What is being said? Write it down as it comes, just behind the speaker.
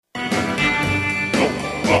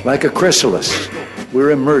Like a chrysalis, we're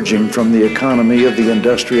emerging from the economy of the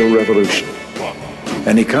Industrial Revolution,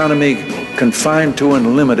 an economy confined to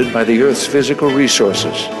and limited by the Earth's physical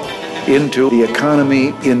resources, into the economy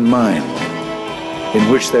in mind,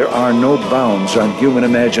 in which there are no bounds on human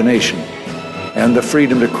imagination, and the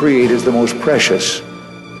freedom to create is the most precious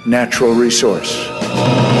natural resource.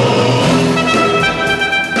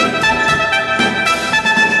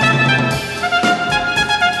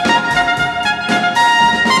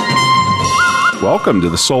 Welcome to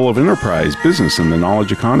the Soul of Enterprise, Business and the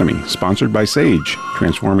Knowledge Economy, sponsored by Sage,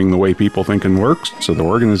 transforming the way people think and work so their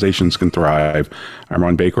organizations can thrive. I'm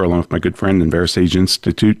Ron Baker, along with my good friend and VeraSage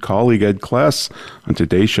Institute colleague Ed Kless. On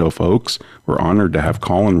today's show, folks, we're honored to have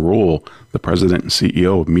Colin Rule, the president and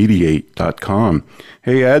CEO of Mediate.com.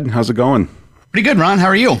 Hey, Ed, how's it going? Pretty good, Ron. How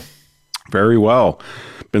are you? Very well.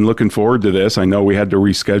 Been looking forward to this. I know we had to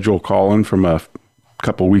reschedule Colin from a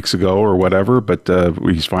couple weeks ago or whatever, but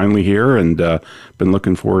he's finally here and been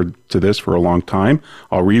looking forward to this for a long time.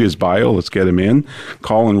 I'll read his bio. Let's get him in.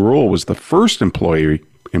 Colin Rule was the first employee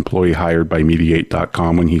hired by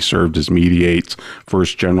Mediate.com when he served as Mediate's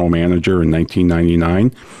first general manager in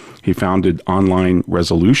 1999. He founded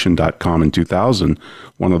OnlineResolution.com in 2000,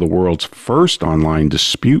 one of the world's first online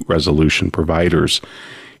dispute resolution providers.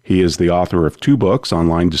 He is the author of 2 books,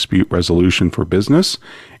 Online Dispute Resolution for Business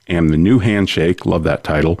and The New Handshake, love that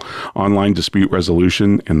title, Online Dispute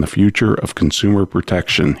Resolution and the Future of Consumer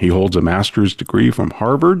Protection. He holds a master's degree from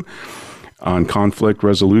Harvard on conflict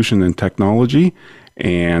resolution and technology,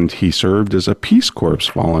 and he served as a Peace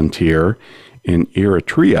Corps volunteer in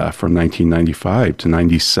Eritrea from 1995 to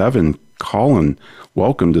 97. Colin,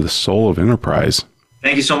 welcome to the Soul of Enterprise.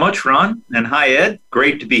 Thank you so much, Ron. And hi, Ed.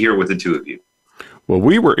 Great to be here with the two of you. Well,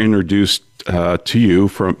 we were introduced to you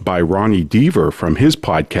by Ronnie Deaver from his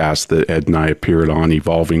podcast that Ed and I appeared on,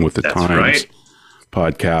 Evolving with the That's Times right.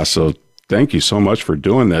 podcast. So thank you so much for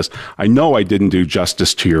doing this. I know I didn't do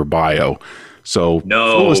justice to your bio. So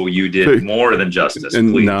no, you did more than justice.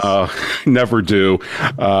 Please. No, never do.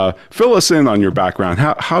 Fill us in on your background.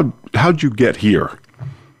 How'd you get here?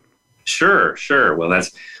 Sure. Well,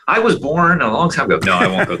 I was born a long time ago. No, I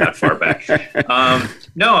won't go that far back.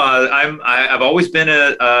 I've always been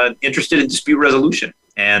interested in dispute resolution,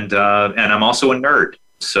 and I'm also a nerd.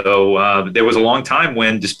 So there was a long time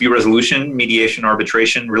when dispute resolution, mediation,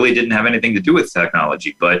 arbitration really didn't have anything to do with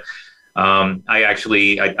technology. But I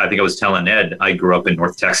think I was telling Ed, I grew up in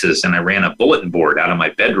North Texas, and I ran a bulletin board out of my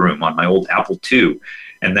bedroom on my old Apple II.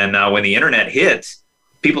 And then when the internet hit,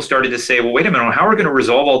 people started to say, well, wait a minute, how are we going to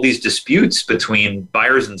resolve all these disputes between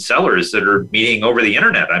buyers and sellers that are meeting over the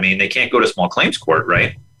internet? I mean, they can't go to small claims court,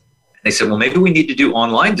 right? And they said, well, maybe we need to do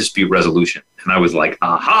online dispute resolution. And I was like,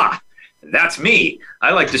 aha, that's me.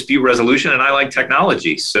 I like dispute resolution and I like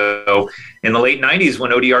technology. So in the late 90s,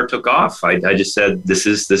 when ODR took off, I just said, this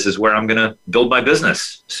is where I'm going to build my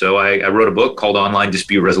business. So I wrote a book called Online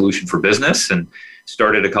Dispute Resolution for Business and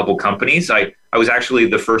started a couple companies. I was actually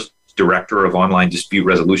the first director of online dispute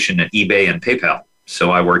resolution at eBay and PayPal.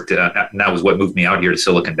 So I worked, and that was what moved me out here to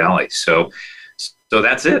Silicon Valley. So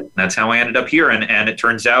that's it. That's how I ended up here. And it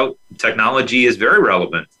turns out technology is very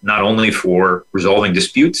relevant, not only for resolving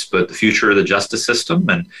disputes, but the future of the justice system.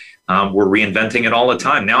 And we're reinventing it all the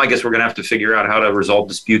time. Now I guess we're going to have to figure out how to resolve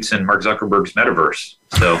disputes in Mark Zuckerberg's metaverse.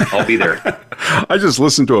 So I'll be there. I just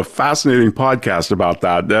listened to a fascinating podcast about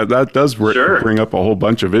that. That does bring up a whole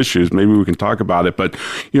bunch of issues. Maybe we can talk about it. But,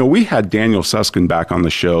 we had Daniel Susskind back on the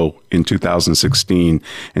show in 2016,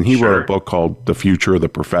 and he wrote a book called The Future of the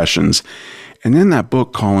Professions. And in that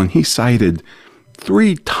book, Colin, he cited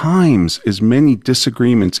 3 times as many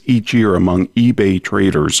disagreements each year among eBay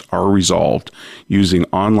traders are resolved using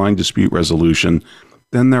online dispute resolution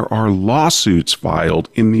than there are lawsuits filed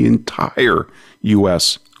in the entire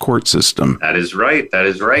U.S. court system. That is right.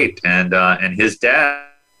 And his dad,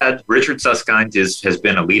 Richard Susskind, has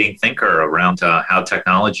been a leading thinker around how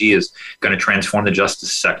technology is going to transform the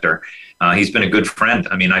justice sector. He's been a good friend.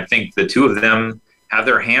 I mean, I think the two of them have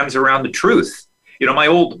their hands around the truth. My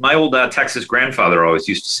old Texas grandfather always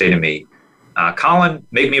used to say to me, Colin,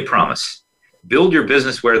 make me a promise. Build your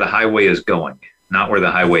business where the highway is going, not where the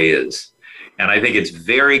highway is. And I think it's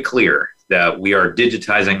very clear that we are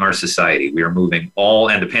digitizing our society. We are moving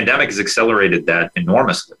and the pandemic has accelerated that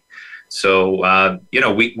enormously. So,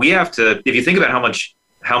 we have to, if you think about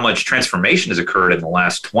how much transformation has occurred in the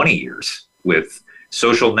last 20 years with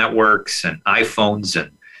social networks and iPhones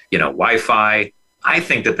and, Wi-Fi, I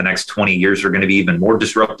think that the next 20 years are going to be even more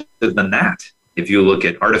disruptive than that. If you look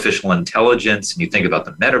at artificial intelligence and you think about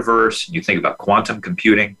the metaverse and you think about quantum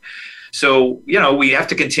computing. So, we have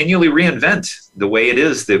to continually reinvent the way it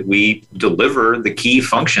is that we deliver the key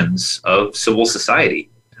functions of civil society,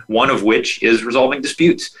 one of which is resolving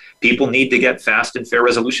disputes. People need to get fast and fair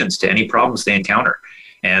resolutions to any problems they encounter.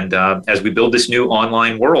 And as we build this new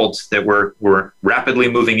online world that we're rapidly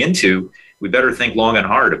moving into, we better think long and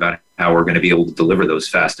hard about how we're going to be able to deliver those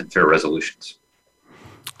fast and fair resolutions.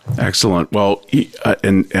 Excellent. Well,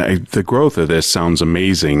 the growth of this sounds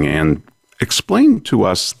amazing. And explain to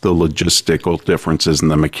us the logistical differences and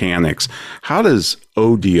the mechanics. How does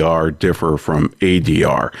ODR differ from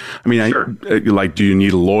ADR? I mean, Sure. Do you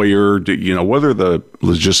need a lawyer? What are the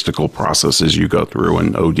logistical processes you go through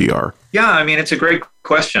in ODR? Yeah, I mean, it's a great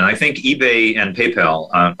question. I think eBay and PayPal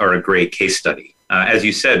are a great case study. As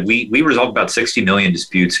you said, we resolve about 60 million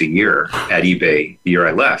disputes a year at eBay the year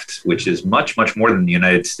I left, which is much, much more than the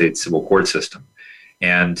United States civil court system.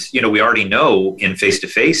 And, we already know in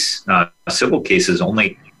face-to-face civil cases,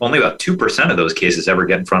 only about 2% of those cases ever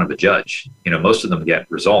get in front of a judge. Most of them get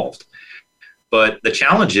resolved. But the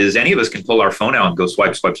challenge is any of us can pull our phone out and go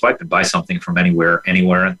swipe, swipe, swipe and buy something from anyone,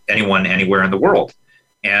 anywhere in the world.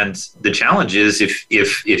 And the challenge is if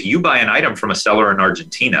you buy an item from a seller in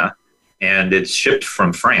Argentina and it's shipped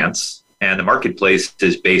from France and the marketplace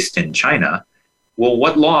is based in China, well,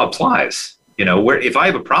 what law applies? If I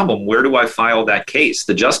have a problem, where do I file that case?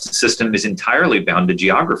 The justice system is entirely bound to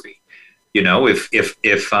geography.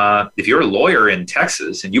 If you're a lawyer in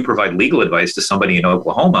Texas and you provide legal advice to somebody in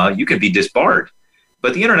Oklahoma, you can be disbarred.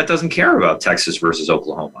 But the internet doesn't care about Texas versus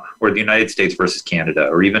Oklahoma or the United States versus Canada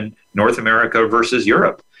or even North America versus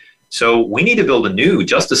Europe. So we need to build a new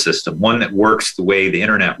justice system, one that works the way the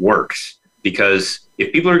internet works. Because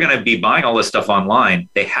if people are going to be buying all this stuff online,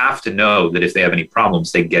 they have to know that if they have any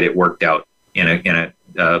problems, they get it worked out in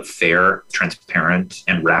a fair, transparent,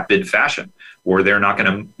 and rapid fashion, or they're not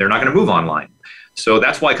going to move online. So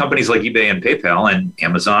that's why companies like eBay and PayPal and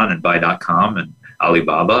Amazon and Buy.com and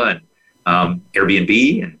Alibaba and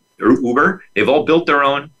Airbnb and Uber, they've all built their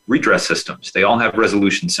own redress systems. They all have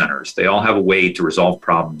resolution centers. They all have a way to resolve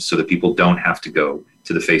problems so that people don't have to go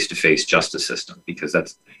to the face-to-face justice system, because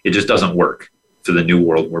it just doesn't work for the new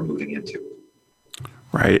world we're moving into.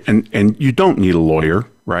 Right. And you don't need a lawyer,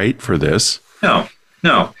 right, for this? No.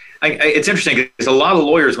 It's interesting because a lot of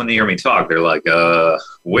lawyers, when they hear me talk, they're like,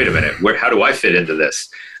 wait a minute, how do I fit into this?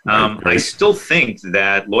 Right. I still think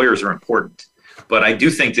that lawyers are important. But I do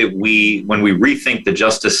think that when we rethink the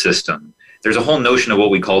justice system, there's a whole notion of what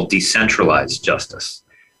we call decentralized justice.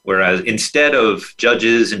 Whereas instead of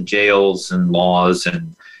judges and jails and laws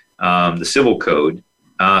and the civil code,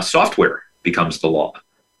 software becomes the law.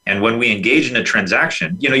 And when we engage in a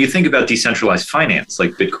transaction, you think about decentralized finance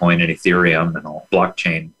like Bitcoin and Ethereum and all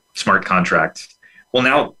blockchain, smart contracts. Well,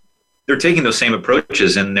 now they're taking those same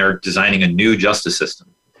approaches and they're designing a new justice system,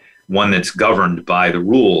 one that's governed by the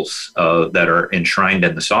rules that are enshrined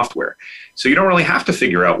in the software. So you don't really have to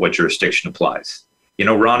figure out what jurisdiction applies.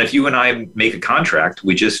 Ron, if you and I make a contract,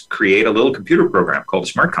 we just create a little computer program called a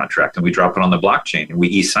smart contract and we drop it on the blockchain and we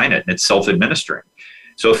e-sign it and it's self-administering.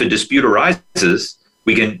 So if a dispute arises,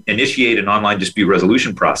 we can initiate an online dispute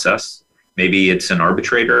resolution process. Maybe it's an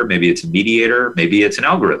arbitrator, maybe it's a mediator, maybe it's an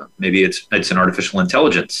algorithm, maybe it's an artificial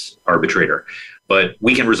intelligence arbitrator. But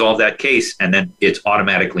we can resolve that case and then it's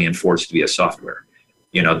automatically enforced via software.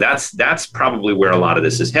 That's probably where a lot of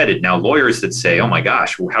this is headed. Now, lawyers that say, oh my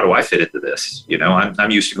gosh, well, how do I fit into this?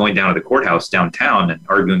 I'm used to going down to the courthouse downtown and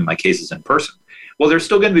arguing my cases in person. Well, there's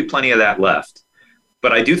still going to be plenty of that left.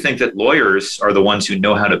 But I do think that lawyers are the ones who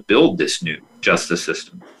know how to build this new justice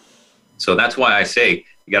system. So that's why I say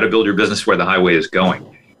you got to build your business where the highway is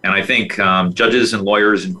going. And I think judges and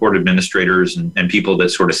lawyers and court administrators and people that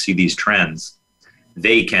sort of see these trends,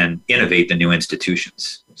 they can innovate the new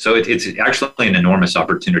institutions. So it's actually an enormous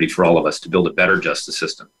opportunity for all of us to build a better justice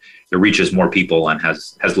system that reaches more people and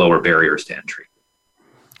has lower barriers to entry.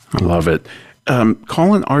 I love it.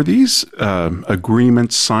 Colin, are these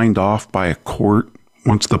agreements signed off by a court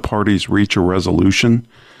once the parties reach a resolution?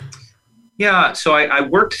 Yeah, so I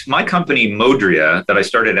worked, my company Modria that I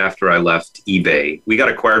started after I left eBay, we got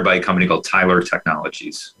acquired by a company called Tyler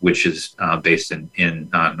Technologies, which is based in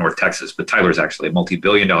North Texas. But Tyler is actually a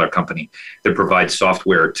multi-billion-dollar company that provides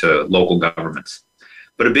software to local governments.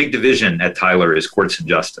 But a big division at Tyler is courts and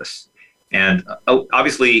justice. And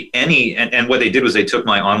obviously and what they did was they took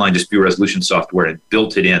my online dispute resolution software and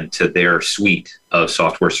built it into their suite of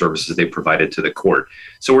software services they provided to the court.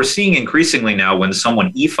 So we're seeing increasingly now when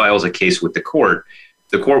someone e-files a case with the court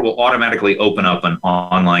will automatically open up an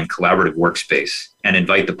online collaborative workspace and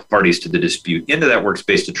invite the parties to the dispute into that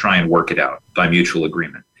workspace to try and work it out by mutual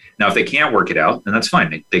agreement. Now, if they can't work it out, then that's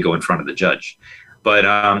fine. They go in front of the judge. But,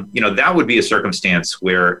 that would be a circumstance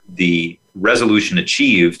where the resolution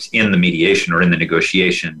achieved in the mediation or in the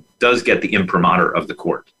negotiation does get the imprimatur of the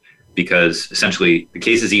court, because essentially the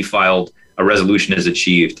case is e-filed, a resolution is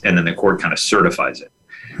achieved, and then the court kind of certifies it.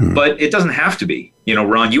 But it doesn't have to be.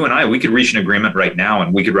 Ron, you and I, we could reach an agreement right now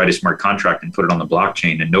and we could write a smart contract and put it on the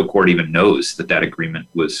blockchain, and no court even knows that agreement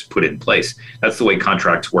was put in place. That's the way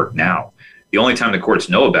contracts work now. The only time the courts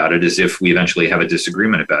know about it is if we eventually have a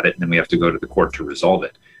disagreement about it, and then we have to go to the court to resolve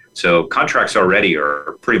it. So contracts already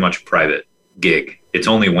are pretty much a private gig. It's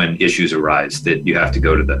only when issues arise that you have to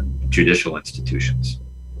go to the judicial institutions.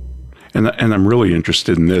 And I'm really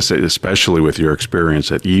interested in this, especially with your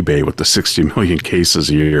experience at eBay with the 60 million cases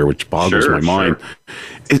a year, which boggles my mind.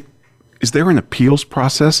 Is there an appeals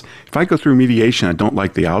process? If I go through mediation, I don't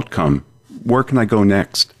like the outcome, where can I go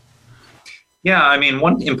next? Yeah, I mean,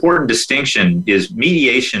 one important distinction is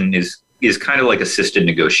mediation is kind of like assisted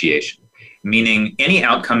negotiation, meaning any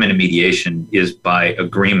outcome in a mediation is by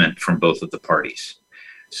agreement from both of the parties.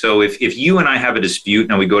 So if you and I have a dispute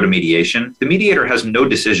and we go to mediation, the mediator has no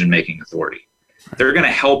decision-making authority. They're going to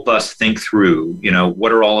help us think through,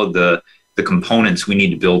 what are all of the components we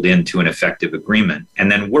need to build into an effective agreement. And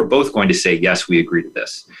then we're both going to say, yes, we agree to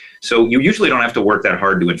this. So you usually don't have to work that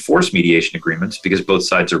hard to enforce mediation agreements because both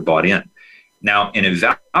sides are bought in. Now, an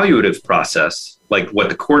evaluative process, like what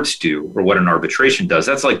the courts do or what an arbitration does,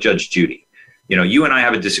 that's like Judge Judy. You and I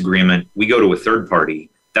have a disagreement. We go to a third party.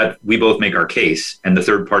 That we both make our case and the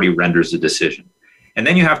third party renders a decision. And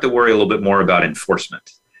then you have to worry a little bit more about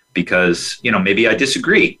enforcement because, maybe I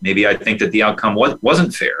disagree. Maybe I think that the outcome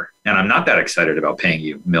wasn't fair and I'm not that excited about paying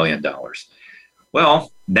you $1 million.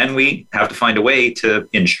 Well, then we have to find a way to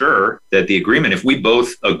ensure that the agreement, if we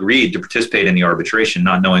both agreed to participate in the arbitration,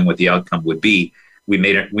 not knowing what the outcome would be, we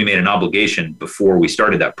made an obligation before we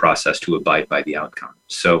started that process to abide by the outcome.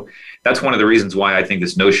 So that's one of the reasons why I think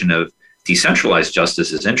this notion of decentralized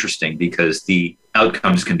justice is interesting, because the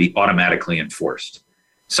outcomes can be automatically enforced.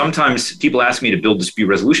 Sometimes people ask me to build dispute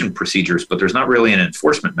resolution procedures, but there's not really an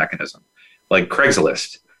enforcement mechanism. Like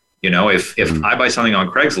Craigslist, if I buy something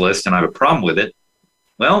on Craigslist and I have a problem with it,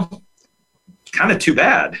 well, kind of too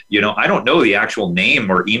bad. I don't know the actual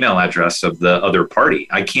name or email address of the other party.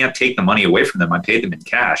 I can't take the money away from them. I paid them in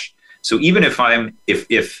cash. So even if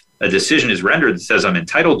a decision is rendered that says I'm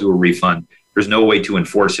entitled to a refund, there's no way to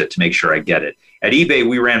enforce it to make sure I get it. At eBay,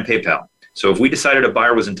 we ran PayPal. So if we decided a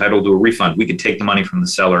buyer was entitled to a refund, we could take the money from the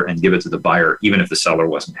seller and give it to the buyer, even if the seller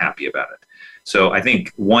wasn't happy about it. So I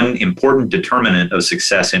think one important determinant of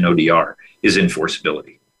success in ODR is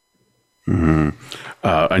enforceability. Mm-hmm.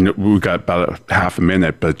 I know we've got about a half a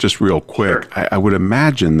minute, but just real quick, sure. I would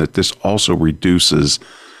imagine that this also reduces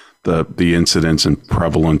the incidence and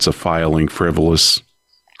prevalence of filing frivolous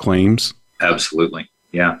claims. Absolutely.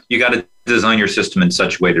 Yeah. You got to design your system in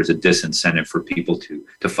such a way there's a disincentive for people to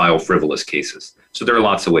file frivolous cases. So there are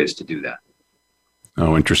lots of ways to do that.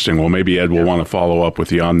 Oh, interesting. Well, maybe Ed will want to follow up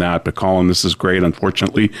with you on that. But Colin, this is great.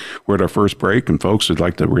 Unfortunately, we're at our first break. And folks, I'd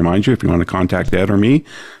like to remind you, if you want to contact Ed or me,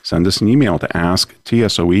 send us an email to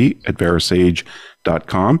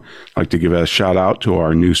asktsoe@verisage.com. I'd like to give a shout out to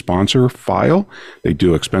our new sponsor, File. They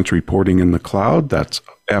do expense reporting in the cloud. That's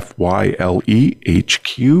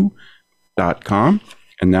FYLEHQ.com.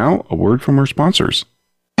 And now, a word from our sponsors.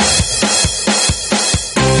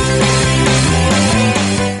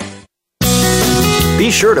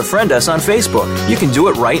 Be sure to friend us on Facebook. You can do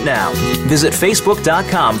it right now. Visit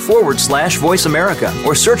facebook.com/Voice America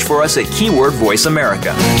or search for us at keyword Voice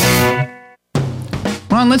America.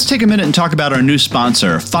 Ron, let's take a minute and talk about our new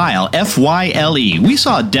sponsor, File, F-Y-L-E. We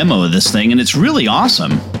saw a demo of this thing, and it's really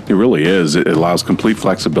awesome. It really is. It allows complete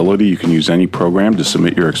flexibility. You can use any program to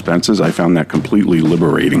submit your expenses. I found that completely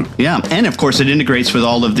liberating. Yeah, and of course, it integrates with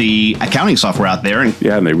all of the accounting software out there.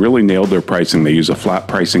 And they really nailed their pricing. They use a flat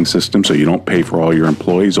pricing system, so you don't pay for all your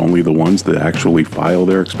employees, only the ones that actually file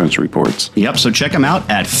their expense reports. Yep, so check them out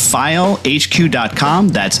at filehq.com.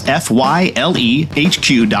 That's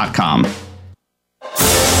FYLEHQ.com.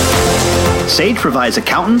 Sage provides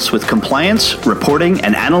accountants with compliance, reporting,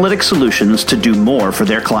 and analytic solutions to do more for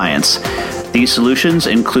their clients. These solutions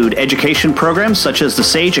include education programs such as the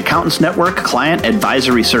Sage Accountants Network Client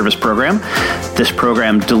Advisory Service Program. This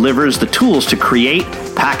program delivers the tools to create,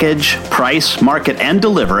 package, price, market, and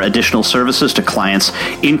deliver additional services to clients,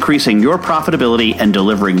 increasing your profitability and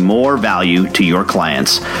delivering more value to your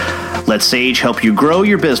clients. Let Sage help you grow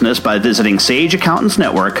your business by visiting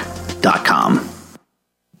sageaccountantsnetwork.com.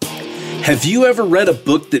 Have you ever read a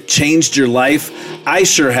book that changed your life? I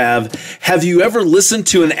sure have. Have you ever listened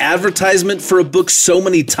to an advertisement for a book so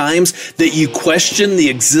many times that you question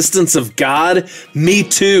the existence of God? Me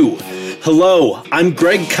too. Hello, I'm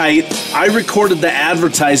Greg Kite. I recorded the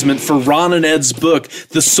advertisement for Ron and Ed's book,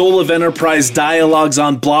 The Soul of Enterprise Dialogues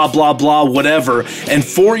on blah, blah, blah, whatever. And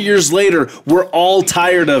 4 years later, we're all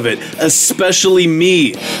tired of it, especially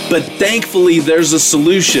me. But thankfully, there's a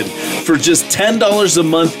solution. For just $10 a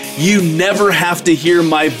month, you never have to hear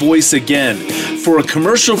my voice again. For a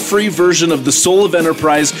commercial-free version of The Soul of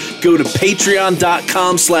Enterprise, go to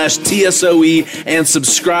patreon.com/TSOE and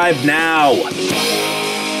subscribe now.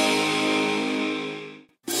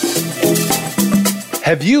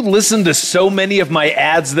 Have you listened to so many of my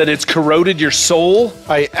ads that it's corroded your soul?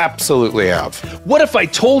 I absolutely have. What if I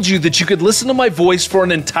told you that you could listen to my voice for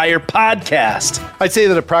an entire podcast? I'd say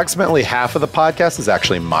that approximately half of the podcast is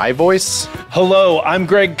actually my voice. Hello, I'm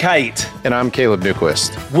Greg Kite. And I'm Caleb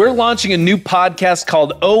Newquist. We're launching a new podcast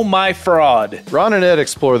called Oh My Fraud. Ron and Ed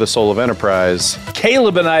explore the soul of enterprise.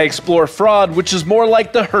 Caleb and I explore fraud, which is more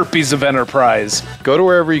like the herpes of enterprise. Go to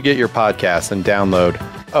wherever you get your podcasts and download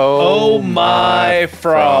Oh My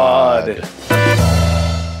Fraud.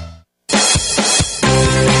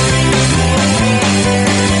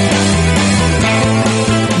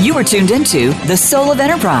 You are tuned into The Soul of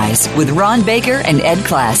Enterprise with Ron Baker and Ed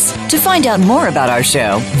Kless. To find out more about our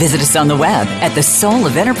show, visit us on the web at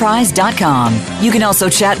thesoulofenterprise.com. You can also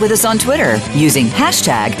chat with us on Twitter using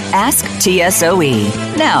hashtag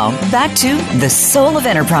AskTSOE. Now, back to The Soul of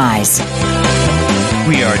Enterprise.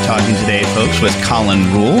 We are talking today, folks, with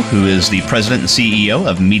Colin Rule, who is the president and CEO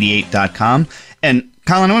of Mediate.com. And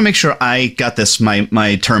Colin, I want to make sure I got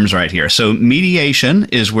my terms right here. So mediation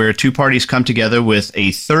is where two parties come together with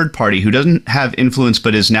a third party who doesn't have influence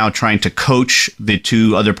but is now trying to coach the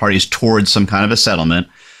two other parties towards some kind of a settlement.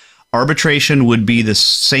 Arbitration would be the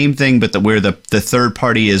same thing, but where the third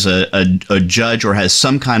party is a judge or has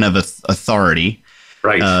some kind of authority.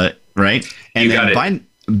 Right. Right. And you got it.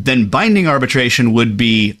 Then binding arbitration would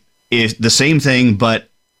be the same thing, but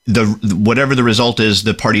whatever the result is,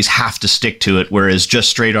 the parties have to stick to it. Whereas just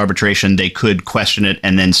straight arbitration, they could question it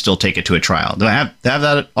and then still take it to a trial. Do I have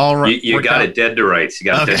that all right? You got it dead to rights. You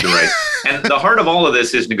got it dead to rights. And the heart of all of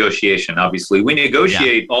this is negotiation. Obviously, we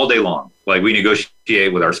negotiate all day long. Like we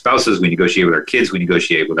negotiate with our spouses, we negotiate with our kids, we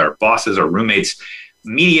negotiate with our bosses, our roommates.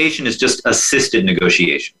 Mediation is just assisted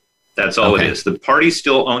negotiation. That's all it is. The parties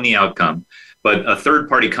still own the outcome. But a third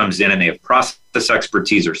party comes in and they have process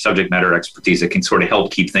expertise or subject matter expertise that can sort of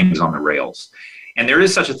help keep things on the rails. And there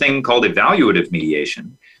is such a thing called evaluative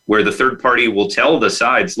mediation, where the third party will tell the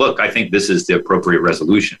sides, look, I think this is the appropriate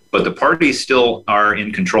resolution. But the parties still are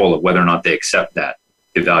in control of whether or not they accept that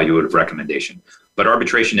evaluative recommendation. But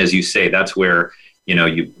arbitration, as you say, that's where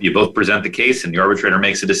you both present the case and the arbitrator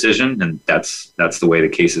makes a decision, and that's the way the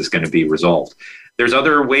case is going to be resolved. There's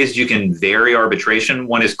other ways you can vary arbitration.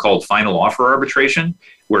 One is called final offer arbitration,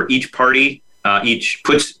 where each party each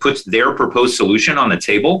puts their proposed solution on the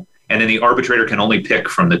table, and then the arbitrator can only pick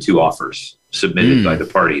from the two offers submitted by the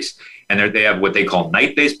parties. And they have what they call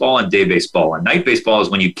night baseball and day baseball. And night baseball is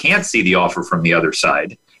when you can't see the offer from the other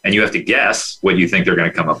side, and you have to guess what you think they're going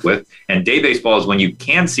to come up with. And day baseball is when you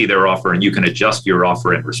can see their offer and you can adjust your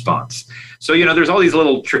offer in response. So, there's all these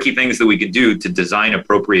little tricky things that we can do to design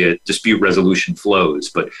appropriate dispute resolution flows.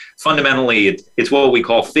 But fundamentally, it's what we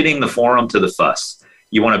call fitting the forum to the fuss.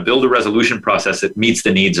 You want to build a resolution process that meets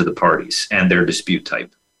the needs of the parties and their dispute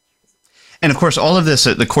type. And of course, all of this,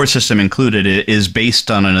 the court system included, is based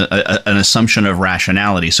on an assumption of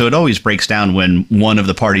rationality. So it always breaks down when one of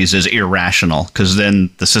the parties is irrational, because then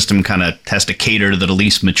the system kind of has to cater to the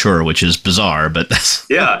least mature, which is bizarre. But that's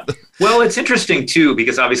yeah. Well, it's interesting, too,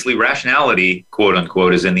 because obviously rationality, quote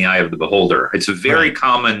unquote, is in the eye of the beholder. It's a very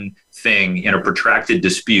common thing in a protracted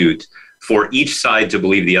dispute for each side to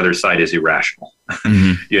believe the other side is irrational,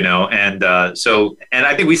 and I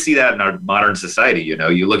think we see that in our modern society.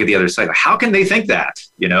 You look at the other side, how can they think that?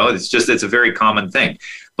 It's a very common thing.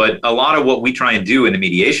 But a lot of what we try and do in the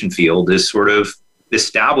mediation field is sort of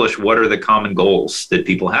establish what are the common goals that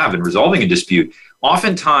people have in resolving a dispute.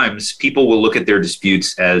 Oftentimes, people will look at their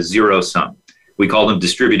disputes as zero sum. We call them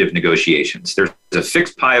distributive negotiations. There's a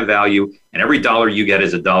fixed pie of value, and every dollar you get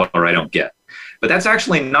is a dollar I don't get. But that's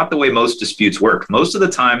actually not the way most disputes work. Most of the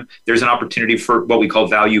time, there's an opportunity for what we call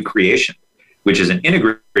value creation, which is an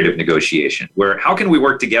integrative negotiation, where how can we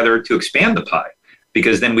work together to expand the pie?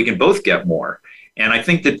 Because then we can both get more. And I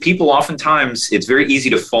think that people oftentimes, it's very easy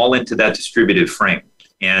to fall into that distributive frame.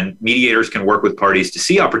 And mediators can work with parties to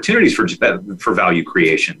see opportunities for value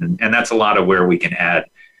creation. And that's a lot of where we can add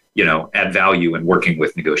value in working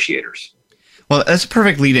with negotiators. Well, that's a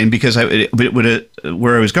perfect lead-in, because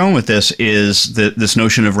where I was going with this is this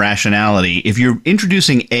notion of rationality. If you're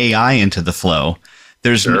introducing AI into the flow,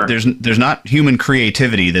 There's not human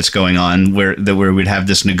creativity that's going on where we'd have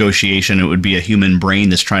this negotiation. It would be a human brain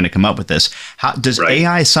that's trying to come up with this. How does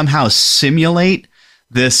AI somehow simulate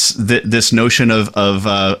this notion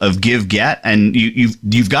of give get? And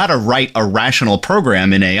you've got to write a rational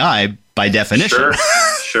program in AI by definition.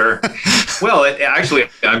 Sure. Well, actually,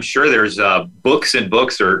 I'm sure there's books and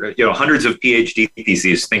books, or hundreds of PhD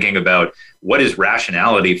theses thinking about what is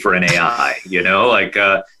rationality for an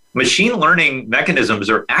AI. Machine learning mechanisms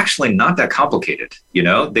are actually not that complicated.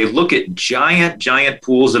 They look at giant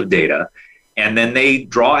pools of data, and then they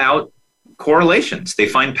draw out correlations. They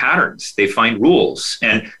find patterns, they find rules.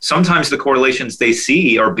 And sometimes the correlations they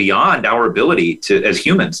see are beyond our ability as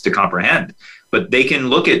humans to comprehend. But they can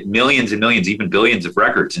look at millions and millions, even billions of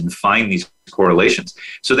records and find these correlations.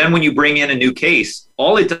 So then when you bring in a new case,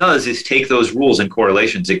 all it does is take those rules and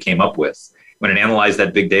correlations it came up with when it analyzed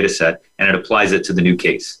that big data set, and it applies it to the new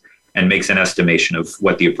case and makes an estimation of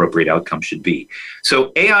what the appropriate outcome should be.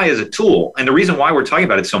 So AI is a tool, and the reason why we're talking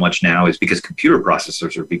about it so much now is because computer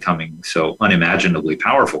processors are becoming so unimaginably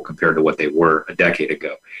powerful compared to what they were a decade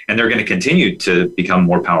ago. And they're going to continue to become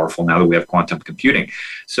more powerful now that we have quantum computing.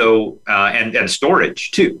 So, and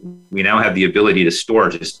storage too. We now have the ability to store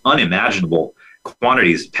just unimaginable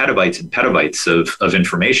quantities, petabytes and petabytes of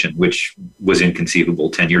information, which was inconceivable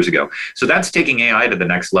 10 years ago. So that's taking AI to the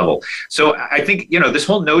next level. So I think, this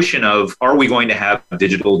whole notion of, are we going to have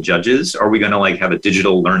digital judges? Are we going to have a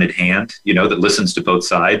digital learned hand, that listens to both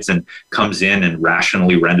sides and comes in and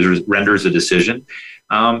rationally renders a decision?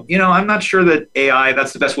 I'm not sure that AI,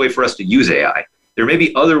 that's the best way for us to use AI. There may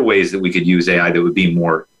be other ways that we could use AI that would be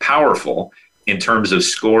more powerful in terms of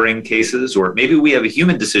scoring cases, or maybe we have a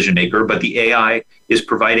human decision maker, but the AI is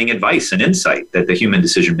providing advice and insight that the human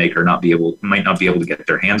decision maker might not be able to get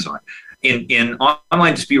their hands on. In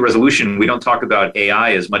online dispute resolution, we don't talk about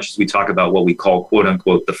AI as much as we talk about what we call, quote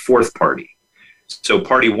unquote, the fourth party. So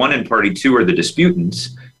party one and party two are the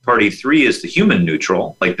disputants. Party three is the human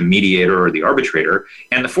neutral, like the mediator or the arbitrator.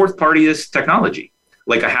 And the fourth party is technology,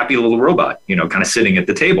 like a happy little robot, kind of sitting at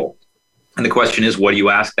the table. And the question is, what do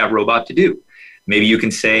you ask that robot to do? Maybe you can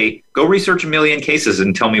say, go research 1 million cases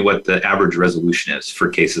and tell me what the average resolution is for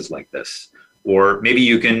cases like this. Or maybe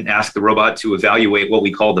you can ask the robot to evaluate what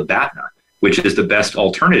we call the BATNA, which is the best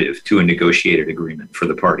alternative to a negotiated agreement for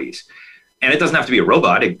the parties. And it doesn't have to be a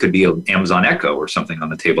robot. It could be an Amazon Echo or something on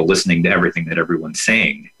the table, listening to everything that everyone's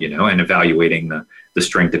saying, and evaluating the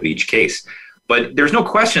strength of each case. But there's no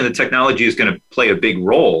question that technology is going to play a big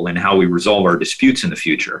role in how we resolve our disputes in the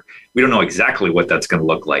future. We don't know exactly what that's going to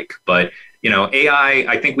look like, but AI,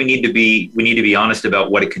 I think we need to be honest about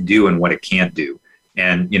what it can do and what it can't do.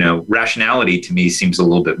 And, rationality to me seems a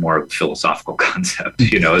little bit more of a philosophical concept,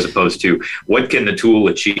 as opposed to what can the tool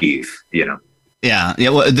achieve, Yeah.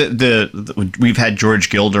 Well, we've had George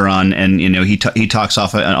Gilder on, and he talks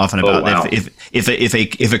often about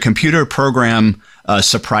if a computer program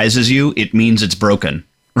surprises you, it means it's broken.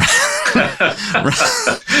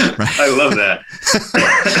 I love that.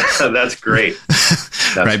 That's great.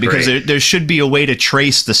 Because there should be a way to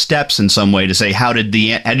trace the steps in some way to say how did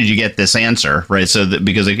you get this answer, right? So that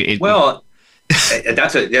because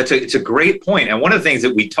it's a great point. And one of the things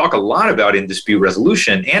that we talk a lot about in dispute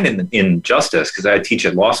resolution and in justice, because I teach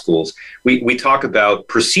at law schools, we talk about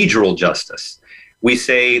procedural justice. We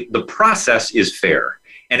say the process is fair.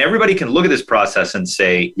 And everybody can look at this process and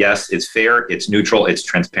say, yes, it's fair, it's neutral, it's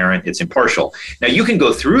transparent, it's impartial. Now, you can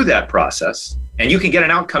go through that process and you can get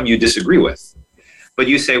an outcome you disagree with. But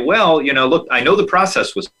you say, well, look, I know the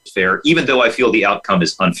process was fair, even though I feel the outcome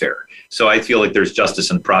is unfair. So I feel like there's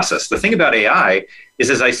justice in the process. The thing about AI is,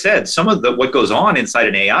 as I said, some of what goes on inside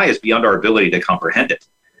an AI is beyond our ability to comprehend it.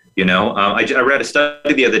 I read a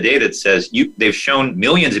study the other day that says they've shown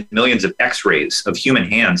millions and millions of X-rays of human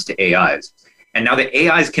hands to AIs. And now the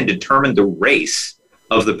AIs can determine the race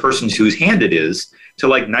of the person whose hand it is to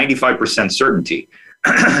 95% certainty.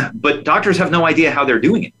 But doctors have no idea how they're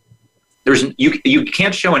doing it. You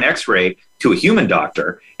can't show an X-ray to a human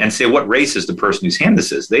doctor and say what race is the person whose hand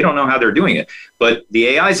this is. They don't know how they're doing it. But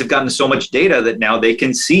the AIs have gotten so much data that now they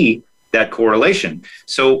can see that correlation.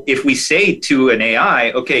 So if we say to an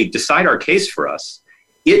AI, okay, decide our case for us,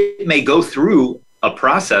 it may go through a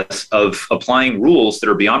process of applying rules that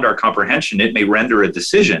are beyond our comprehension. It may render a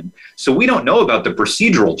decision. So we don't know about the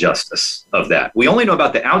procedural justice of that. We only know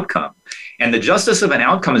about the outcome. And the justice of an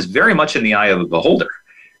outcome is very much in the eye of a beholder.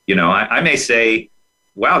 I may say,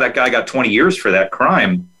 wow, that guy got 20 years for that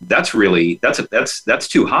crime. That's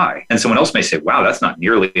too high. And someone else may say, wow, that's not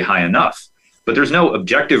nearly high enough. but there's no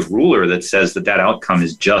objective ruler that says that outcome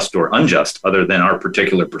is just or unjust other than our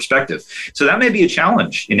particular perspective. So that may be a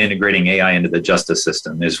challenge in integrating AI into the justice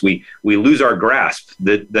system, is we lose our grasp.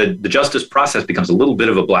 The justice process becomes a little bit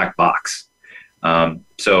of a black box.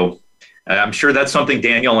 So I'm sure that's something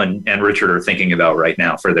Daniel and Richard are thinking about right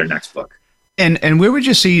now for their next book. And where would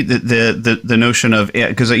you see the notion of,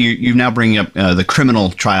 because you now bring up the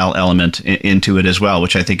criminal trial element into it as well,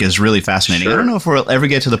 which I think is really fascinating. Sure. I don't know if we'll ever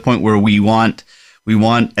get to the point where we want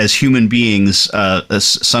as human beings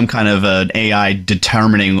some kind of an AI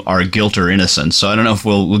determining our guilt or innocence. So I don't know if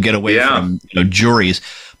we'll get away from juries,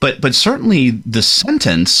 but certainly the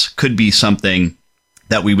sentence could be something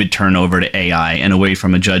that we would turn over to AI and away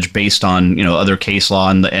from a judge based on other case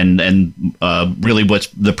law and really what's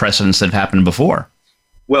the precedents that have happened before.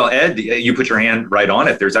 Well, Ed, you put your hand right on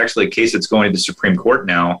it. There's actually a case that's going to the Supreme Court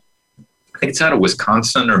now. I think it's out of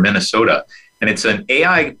Wisconsin or Minnesota, and it's an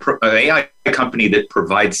AI company that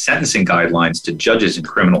provides sentencing guidelines to judges in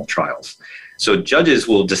criminal trials. So judges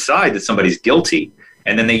will decide that somebody's guilty,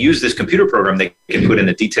 and then they use this computer program. They can put in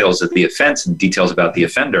the details of the offense and details about the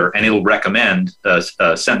offender, and it'll recommend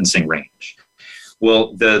a sentencing range.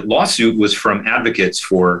 Well, the lawsuit was from advocates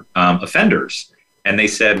for offenders, and they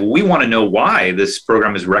said, well, we want to know why this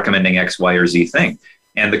program is recommending X, Y, or Z thing.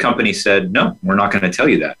 And the company said, no, we're not going to tell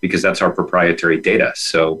you that because that's our proprietary data.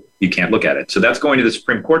 So you can't look at it. So that's going to the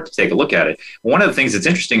Supreme Court to take a look at it. One of the things that's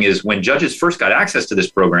interesting is when judges first got access to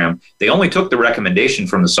this program, they only took the recommendation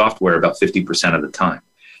from the software about 50% of the time.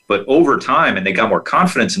 But over time, and they got more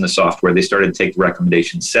confidence in the software, they started to take the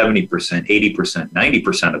recommendation 70%, 80%,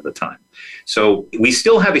 90% of the time. So we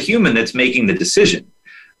still have a human that's making the decision.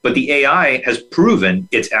 But the AI has proven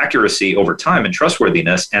its accuracy over time and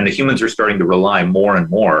trustworthiness, and the humans are starting to rely more and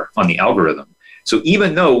more on the algorithm. So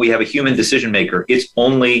even though we have a human decision maker, it's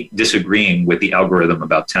only disagreeing with the algorithm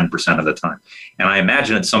about 10% of the time. And I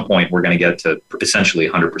imagine at some point we're going to get to essentially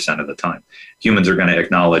 100% of the time. Humans are going to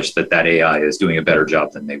acknowledge that AI is doing a better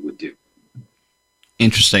job than they would do.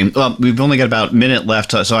 Interesting. Well, we've only got about a minute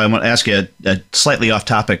left, so I want to ask you a slightly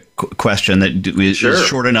off-topic question that is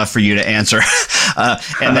short enough for you to answer.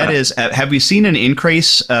 And that is, have we seen an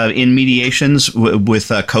increase in mediations with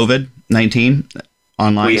COVID-19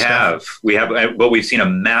 online? We have. Well, we've seen a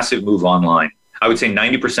massive move online. I would say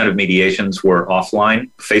 90% of mediations were offline,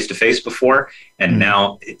 face-to-face before, and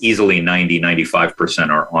now easily 95%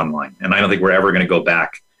 are online. And I don't think we're ever going to go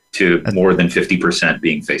back to more than 50%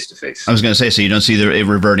 being face-to-face. I was going to say, so you don't see it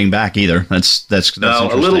reverting back either. That's no,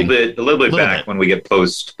 a little bit back when we get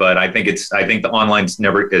post, but I think the online's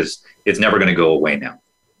never going to go away now.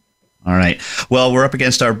 All right. Well, we're up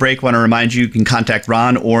against our break. Want to remind you can contact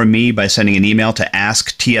Ron or me by sending an email to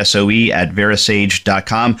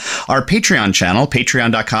asktsoe@verisage.com. Our Patreon channel,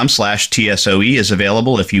 patreon.com/TSOE, is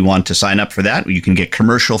available if you want to sign up for that. You can get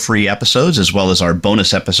commercial-free episodes as well as our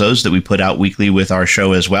bonus episodes that we put out weekly with our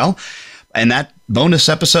show as well. And that bonus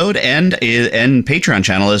episode and Patreon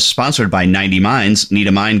channel is sponsored by 90 Minds. Need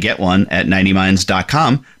a mind, get one at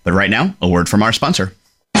 90minds.com. But right now, a word from our sponsor.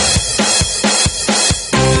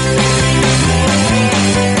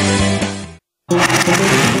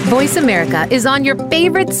 Voice America is on your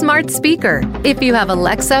favorite smart speaker. If you have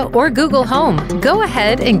Alexa or Google Home, go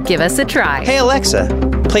ahead and give us a try. Hey Alexa,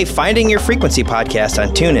 play Finding Your Frequency podcast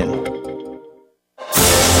on TuneIn.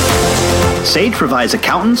 Sage provides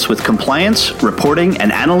accountants with compliance, reporting,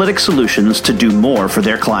 and analytic solutions to do more for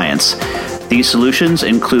their clients. These solutions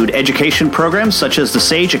include education programs such as the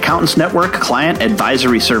Sage Accountants Network Client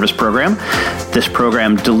Advisory Service Program. This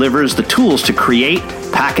program delivers the tools to create,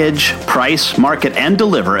 package, price, market, and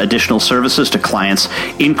deliver additional services to clients,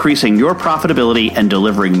 increasing your profitability and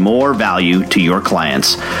delivering more value to your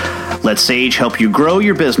clients. Let Sage help you grow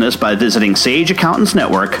your business by visiting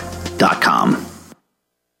sageaccountantsnetwork.com.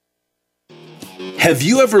 Have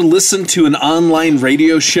you ever listened to an online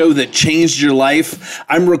radio show that changed your life?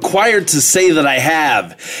 I'm required to say that I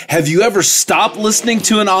have. Have you ever stopped listening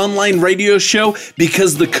to an online radio show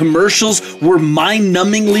because the commercials were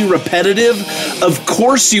mind-numbingly repetitive? Of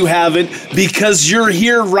course you haven't, because you're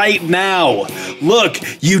here right now. Look,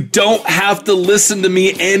 you don't have to listen to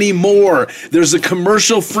me anymore. There's a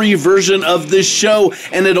commercial-free version of this show,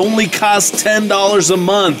 and it only costs $10 a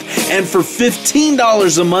month. And for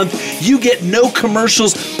 $15 a month, you get no commercials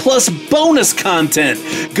plus bonus content.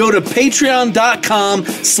 Go to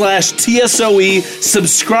patreon.com/TSOE,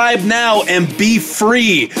 subscribe now and be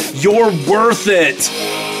free. You're worth it.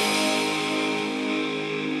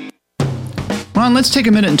 Ron, let's take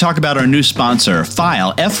a minute and talk about our new sponsor,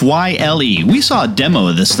 File, F-Y-L-E. We saw a demo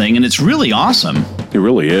of this thing, and it's really awesome. It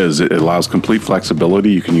really is. It allows complete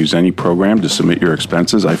flexibility. You can use any program to submit your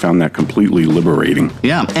expenses. I found that completely liberating.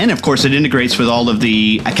 Yeah, and of course it integrates with all of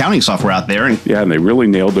the accounting software out there. Yeah, and they really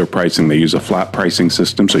nailed their pricing. They use a flat pricing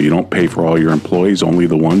system, so you don't pay for all your employees, only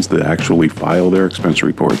the ones that actually file their expense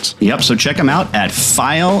reports. Yep, so check them out at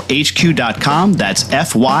filehq.com. That's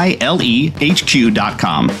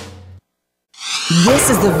FYLEHQ.com.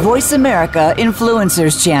 This is the Voice America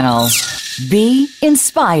Influencers Channel. Be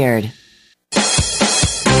inspired.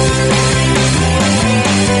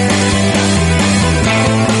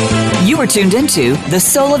 You are tuned into The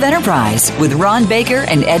Soul of Enterprise with Ron Baker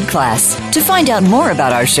and Ed Kless. To find out more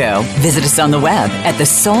about our show, visit us on the web at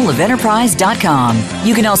thesoulofenterprise.com.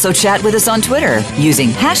 You can also chat with us on Twitter using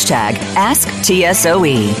hashtag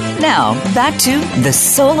AskTSOE. Now, back to The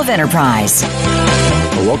Soul of Enterprise.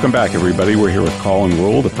 Well, welcome back, everybody. We're here with Colin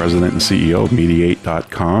Rule, the president and CEO of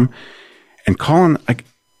Mediate.com. And Colin,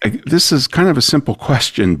 this is kind of a simple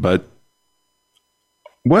question, but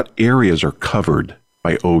what areas are covered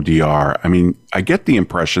by ODR? I mean, I get the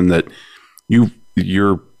impression that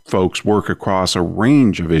your folks work across a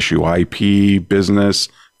range of issue, IP, business,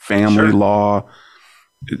 family law.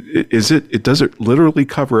 Does it literally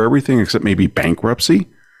cover everything except maybe bankruptcy?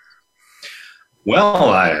 Well,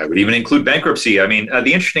 I would even include bankruptcy. I mean,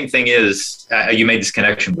 the interesting thing is you made this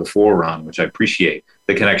connection before, Ron, which I appreciate,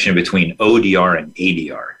 the connection between ODR and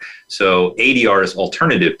ADR. So ADR is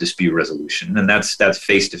alternative dispute resolution, and that's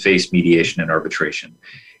face-to-face mediation and arbitration.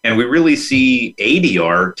 And we really see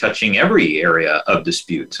ADR touching every area of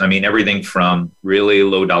disputes. I mean, everything from really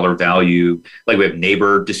low dollar value, like we have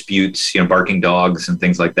neighbor disputes, barking dogs and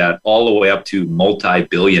things like that, all the way up to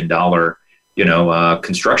multi-billion-dollar,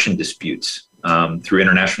 construction disputes through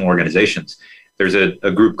international organizations. There's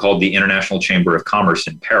a group called the International Chamber of Commerce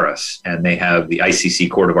in Paris, and they have the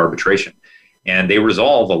ICC Court of Arbitration. And they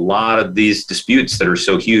resolve a lot of these disputes that are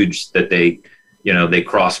so huge that they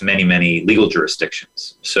cross many, many legal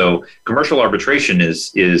jurisdictions. So commercial arbitration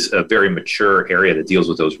is a very mature area that deals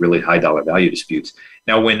with those really high dollar value disputes.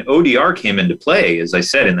 Now, when ODR came into play, as I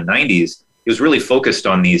said, in the 90s, it was really focused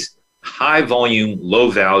on these high volume,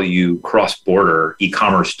 low value, cross-border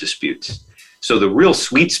e-commerce disputes. So the real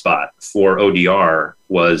sweet spot for ODR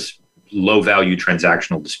was low value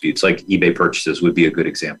transactional disputes, like eBay purchases would be a good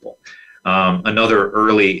example. Another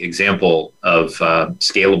early example of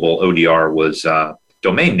scalable ODR was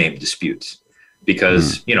domain name disputes,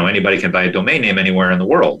 because anybody can buy a domain name anywhere in the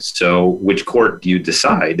world. So which court do you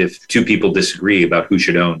decide if two people disagree about who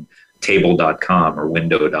should own table.com or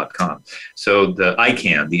window.com? So the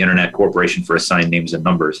ICANN, the Internet Corporation for Assigned Names and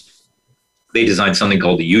Numbers, they designed something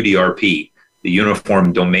called the UDRP, the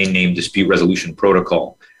Uniform Domain Name Dispute Resolution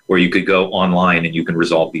Protocol, where you could go online and you can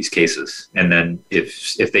resolve these cases. And then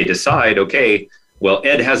if they decide, okay, well,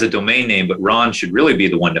 Ed has a domain name, but Ron should really be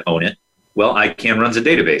the one to own it, well, ICANN runs a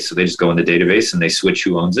database. So they just go in the database and they switch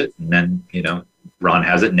who owns it. And then, Ron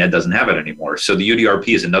has it and Ed doesn't have it anymore. So the UDRP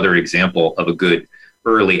is another example of a good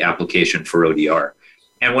early application for ODR.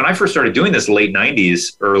 And when I first started doing this late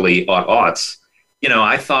 90s, early aughts,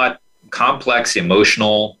 I thought complex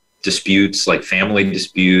emotional disputes like family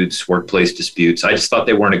disputes, workplace disputes, I just thought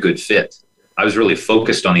they weren't a good fit. I was really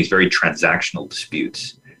focused on these very transactional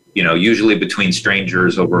disputes, usually between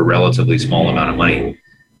strangers over a relatively small amount of money.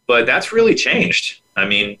 But that's really changed. I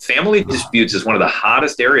mean, family disputes is one of the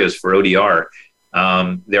hottest areas for ODR.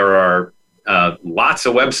 There are lots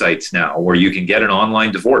of websites now where you can get an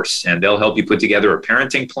online divorce, and they'll help you put together a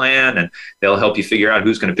parenting plan, and they'll help you figure out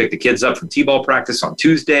who's going to pick the kids up from t-ball practice on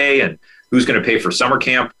Tuesday and who's going to pay for summer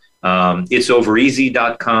camp.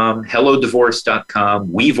 It'sovereasy.com,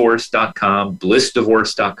 hellodivorce.com, wevorce.com,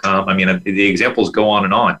 blissdivorce.com. I mean, the examples go on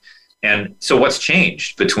and on. And so what's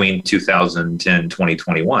changed between 2000 and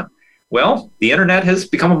 2021? Well, the internet has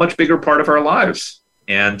become a much bigger part of our lives,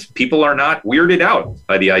 and people are not weirded out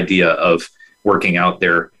by the idea of working out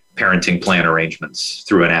their parenting plan arrangements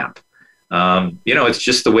through an app. It's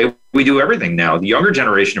just the way we do everything now. The younger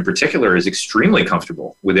generation in particular is extremely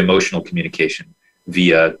comfortable with emotional communication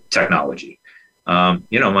via technology.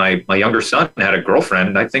 My younger son had a girlfriend,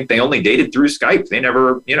 and I think they only dated through Skype. They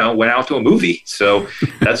never, went out to a movie. So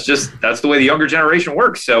that's the way the younger generation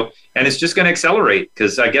works. So, and it's just going to accelerate,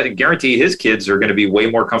 because I guarantee his kids are going to be way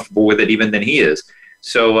more comfortable with it even than he is.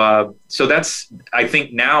 So I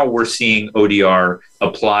think now we're seeing ODR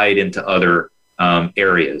applied into other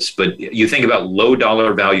areas. But you think about low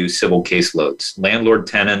dollar value civil caseloads, landlord,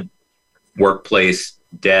 tenant, workplace,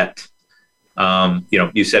 debt.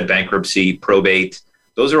 You said bankruptcy, probate.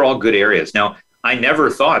 Those are all good areas. Now, I never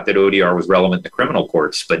thought that ODR was relevant in the criminal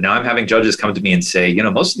courts, but now I'm having judges come to me and say,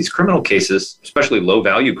 most of these criminal cases, especially low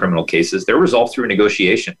value criminal cases, they're resolved through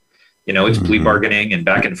negotiation. It's plea bargaining and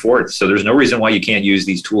back and forth. So there's no reason why you can't use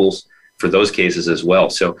these tools for those cases as well.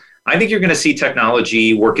 So I think you're going to see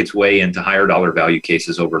technology work its way into higher dollar value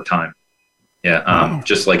cases over time. Yeah,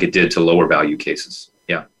 just like it did to lower value cases.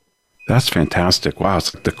 Yeah. That's fantastic. Wow,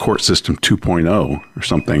 it's like the court system 2.0 or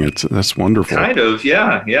something. That's wonderful. Kind of,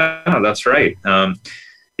 yeah, that's right.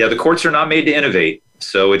 The courts are not made to innovate,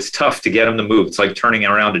 so it's tough to get them to move. It's like turning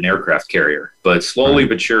around an aircraft carrier. But slowly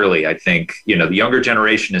but surely, I think, the younger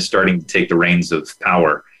generation is starting to take the reins of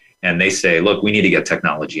power, and they say, look, we need to get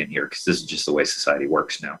technology in here because this is just the way society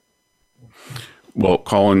works now. Well,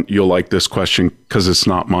 Colin, you'll like this question because it's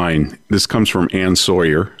not mine. This comes from Ann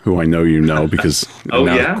Sawyer, who I know you know because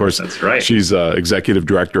of course, that's right. She's executive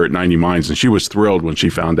director at 90 Minds, and she was thrilled when she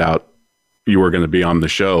found out you were going to be on the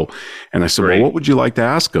show. And I said, well, what would you like to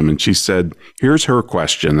ask them? And she said, here's her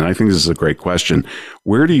question. And I think this is a great question.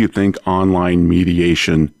 Where do you think online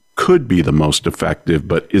mediation could be the most effective,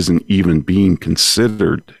 but isn't even being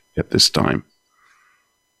considered at this time?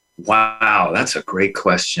 Wow, that's a great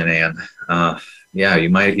question, Ann. You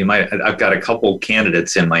might. I've got a couple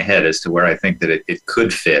candidates in my head as to where I think that it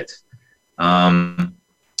could fit. One,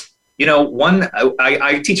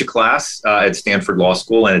 I teach a class at Stanford Law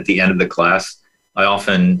School, and at the end of the class, I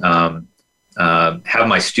often have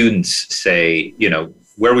my students say,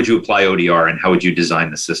 where would you apply ODR and how would you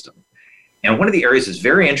design the system? And one of the areas that's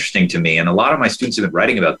very interesting to me, and a lot of my students have been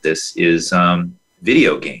writing about this, is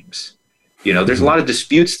video games. There's a lot of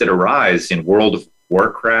disputes that arise in World of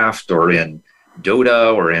Warcraft or in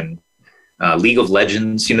Dota or in League of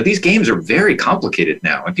Legends. These games are very complicated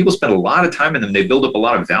now, and people spend a lot of time in them. They build up a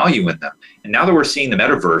lot of value in them. And now that we're seeing the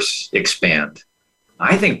metaverse expand,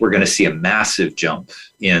 I think we're going to see a massive jump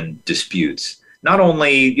in disputes. Not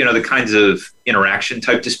only, the kinds of interaction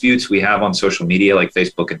type disputes we have on social media like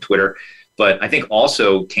Facebook and Twitter, but I think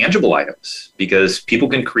also tangible items, because people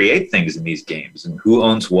can create things in these games and who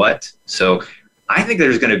owns what. So I think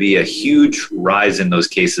there's going to be a huge rise in those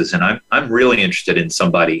cases. And I'm really interested in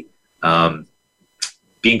somebody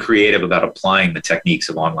being creative about applying the techniques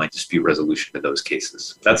of online dispute resolution to those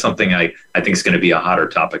cases. That's something I think is going to be a hotter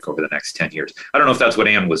topic over the next 10 years. I don't know if that's what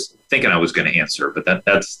Ann was thinking I was going to answer, but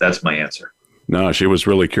that's my answer. No, she was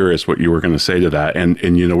really curious what you were going to say to that. And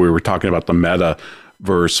we were talking about the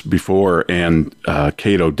metaverse before, and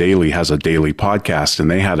Cato Daily has a daily podcast,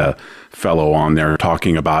 and they had a fellow on there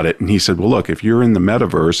talking about it. And he said, well, look, if you're in the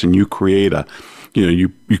metaverse and you create you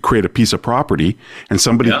create a piece of property and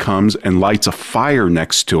somebody comes and lights a fire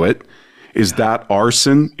next to it, is that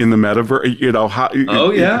arson in the metaverse?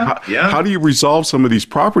 How do you resolve some of these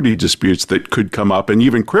property disputes that could come up, and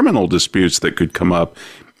even criminal disputes that could come up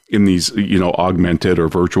in these, augmented or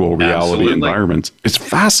virtual reality environments? It's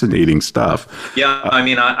fascinating stuff. Yeah.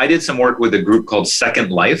 I did some work with a group called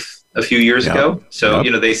Second Life a few years ago. So,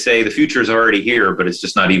 they say the future is already here, but it's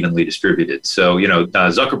just not evenly distributed. So,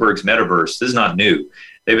 Zuckerberg's metaverse, this is not new.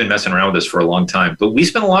 They've been messing around with this for a long time, but we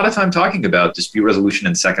spent a lot of time talking about dispute resolution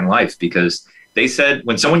in Second Life, because they said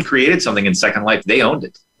when someone created something in Second Life, they owned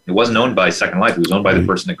it. It wasn't owned by Second Life. It was owned by the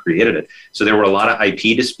person that created it. So there were a lot of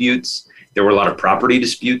IP disputes. There were a lot of property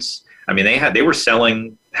disputes. They were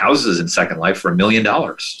selling houses in Second Life for $1 million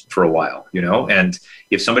for a while, and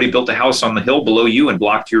if somebody built a house on the hill below you and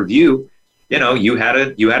blocked your view, you had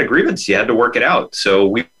a grievance, you had to work it out. So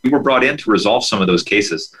we were brought in to resolve some of those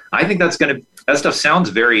cases. I think that stuff sounds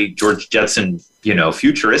very George Jetson,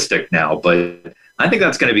 futuristic now, but I think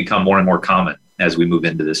that's going to become more and more common as we move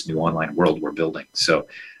into this new online world we're building. So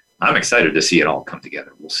I'm excited to see it all come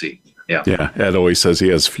together. We'll see. Yeah. Ed always says he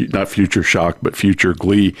has not future shock, but future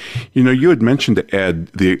glee. You had mentioned to Ed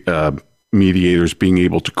the mediators being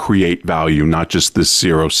able to create value, not just this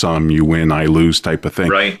zero sum, you win, I lose type of thing.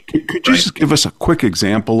 Right. Could you just give us a quick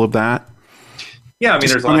example of that? Yeah,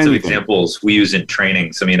 there's lots of examples we use in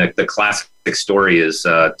trainings. The classic story is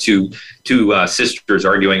two sisters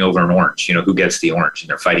arguing over an orange. Who gets the orange? And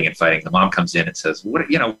they're fighting and fighting. The mom comes in and says, "What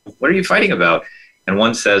are you fighting about?" And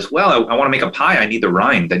one says, well, I want to make a pie. I need the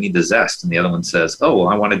rind. I need the zest. And the other one says, oh, well,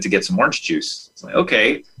 I wanted to get some orange juice. It's like,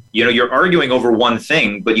 okay, you're arguing over one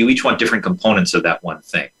thing, but you each want different components of that one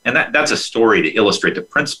thing. And that's a story to illustrate the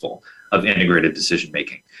principle of integrated decision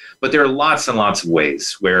making. But there are lots and lots of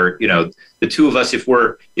ways where, the two of us, if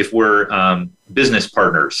we're business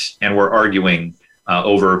partners and we're arguing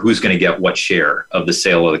over who's going to get what share of the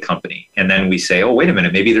sale of the company. And then we say, oh, wait a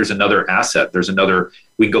minute, maybe there's another asset.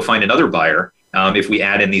 We can go find another buyer. If we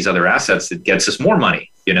add in these other assets, that gets us more money.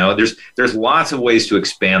 There's lots of ways to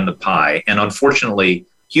expand the pie. And unfortunately,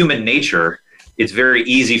 human nature it's very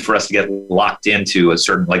easy for us to get locked into a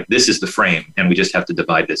certain, like, this is the frame, and we just have to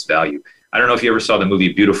divide this value. I don't know if you ever saw the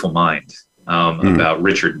movie Beautiful Mind about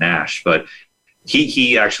Richard Nash, but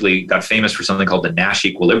he actually got famous for something called the Nash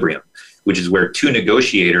equilibrium, which is where two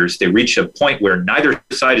negotiators, they reach a point where neither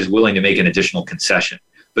side is willing to make an additional concession.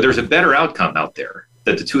 But there's a better outcome out there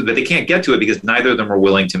but they can't get to it because neither of them are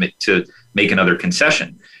willing to make another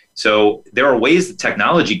concession. So there are ways that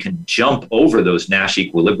technology can jump over those Nash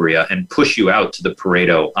equilibria and push you out to the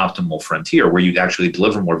Pareto optimal frontier where you actually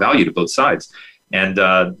deliver more value to both sides. And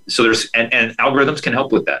so and algorithms can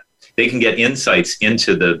help with that. They can get insights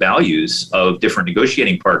into the values of different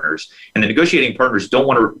negotiating partners. And the negotiating partners don't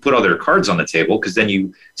want to put all their cards on the table because then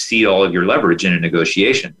you see all of your leverage in a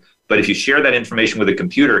negotiation. But if you share that information with a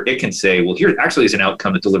computer, it can say, well, here actually is an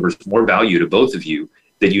outcome that delivers more value to both of you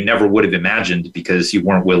that you never would have imagined because you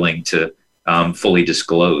weren't willing to fully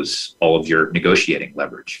disclose all of your negotiating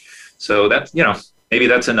leverage. So that's, maybe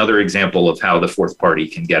that's another example of how the fourth party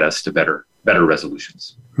can get us to better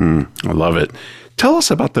resolutions. I love it. Tell us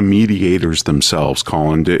about the mediators themselves,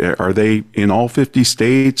 Colin. Are they in all 50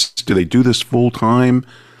 states? Do they do this full time?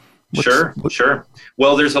 Sure.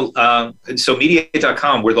 Well, there's so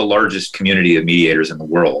Mediate.com, we're the largest community of mediators in the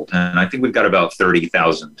world. And I think we've got about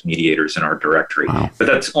 30,000 mediators in our directory. Wow. But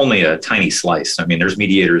that's only a tiny slice. I mean, there's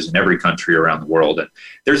mediators in every country around the world. And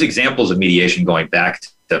there's examples of mediation going back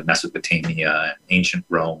to Mesopotamia and ancient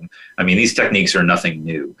Rome. I mean, these techniques are nothing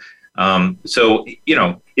new. So,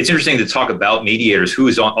 it's interesting to talk about mediators who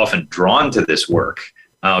is often drawn to this work.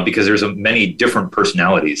 Because there's many different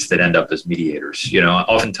personalities that end up as mediators.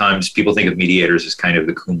 Oftentimes people think of mediators as kind of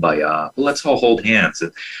the kumbaya, well, let's all hold hands.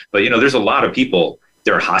 But, there's a lot of people.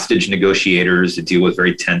 There are hostage negotiators that deal with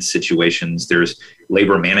very tense situations. There's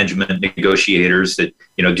labor management negotiators that,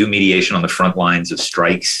 do mediation on the front lines of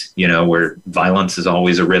strikes, where violence is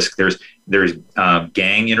always a risk. There's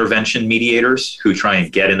gang intervention mediators who try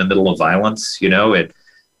and get in the middle of violence, at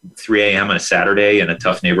 3 a.m. on a Saturday in a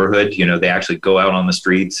tough neighborhood. They actually go out on the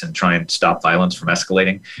streets and try and stop violence from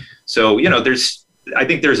escalating. So, I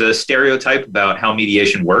think there's a stereotype about how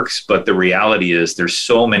mediation works, but the reality is there's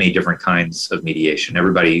so many different kinds of mediation.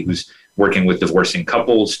 Everybody who's working with divorcing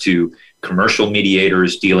couples to commercial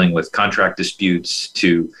mediators dealing with contract disputes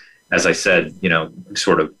to, as I said,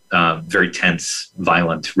 sort of very tense,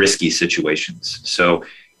 violent, risky situations. So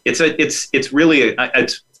it's really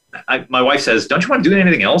my wife says, don't you want to do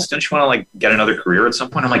anything else? Don't you want to get another career at some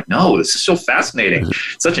point? I'm like, no, this is so fascinating.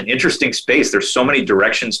 It's such an interesting space. There's so many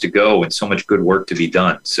directions to go and so much good work to be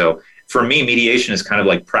done. So for me, mediation is kind of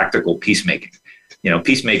like practical peacemaking.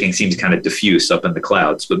 Peacemaking seems kind of diffuse up in the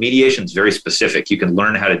clouds, but mediation is very specific. You can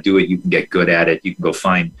learn how to do it. You can get good at it. You can go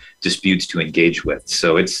find disputes to engage with.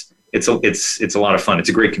 So it's a lot of fun. It's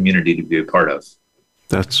a great community to be a part of.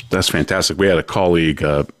 That's fantastic. We had a colleague,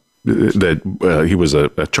 that he was a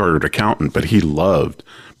chartered accountant, but he loved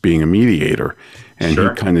being a mediator. And He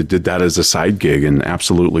kind of did that as a side gig and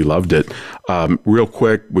absolutely loved it. Real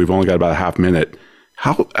quick, we've only got about a half minute.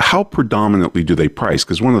 How predominantly do they price?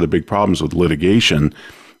 Because one of the big problems with litigation,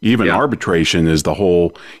 even arbitration, is the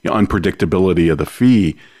whole unpredictability of the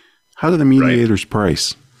fee. How do the mediators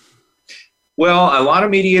price? Well, a lot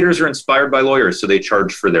of mediators are inspired by lawyers, so they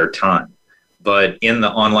charge for their time. But in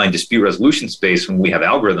the online dispute resolution space, when we have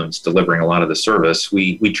algorithms delivering a lot of the service,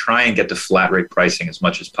 we try and get to flat rate pricing as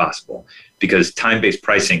much as possible because time-based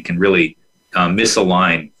pricing can really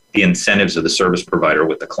misalign the incentives of the service provider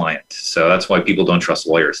with the client. So that's why people don't trust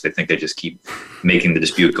lawyers. They think they just keep making the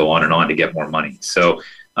dispute go on and on to get more money. So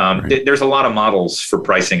there's a lot of models for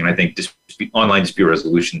pricing, and I think online dispute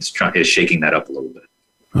resolution is shaking that up a little bit.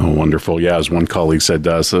 Oh, wonderful. Yeah, as one colleague said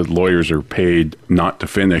to us, lawyers are paid not to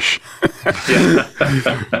finish.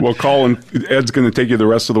 Well, Colin, Ed's going to take you the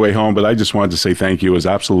rest of the way home, but I just wanted to say thank you. It was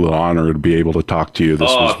an absolute honor to be able to talk to you.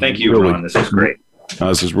 Thank you, Ron. This was great.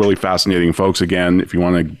 This is really fascinating, folks. Again, if you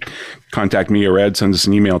want to contact me or Ed, send us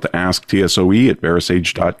an email to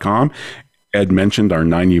asktsoe@verisage.com. Ed mentioned our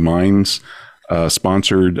 90 Minds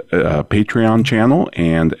sponsored Patreon channel,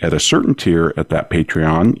 and at a certain tier at that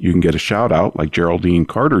Patreon, you can get a shout out like Geraldine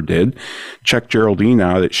Carter did. Check Geraldine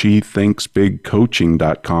out at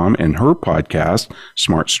shethinksbigcoaching.com and her podcast,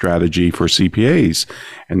 Smart Strategy for CPAs.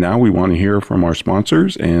 And now we want to hear from our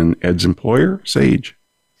sponsors and Ed's employer, Sage.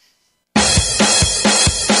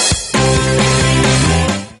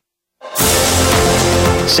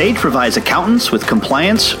 Sage provides accountants with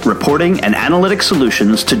compliance, reporting, and analytic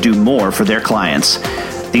solutions to do more for their clients.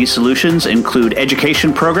 These solutions include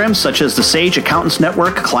education programs such as the Sage Accountants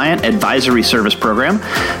Network Client Advisory Service Program.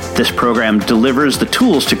 This program delivers the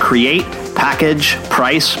tools to create, package,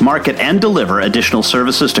 price, market, and deliver additional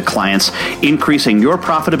services to clients, increasing your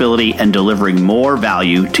profitability and delivering more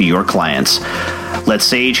value to your clients. Let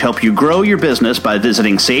Sage help you grow your business by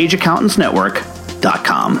visiting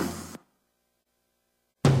sageaccountantsnetwork.com.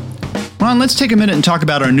 Ron, let's take a minute and talk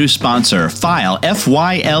about our new sponsor, File,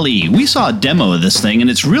 F-Y-L-E. We saw a demo of this thing,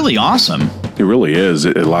 and it's really awesome. It really is.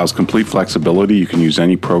 It allows complete flexibility. You can use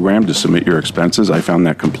any program to submit your expenses. I found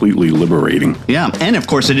that completely liberating. Yeah, and of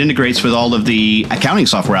course, it integrates with all of the accounting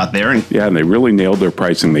software out there. And they really nailed their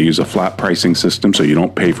pricing. They use a flat pricing system, so you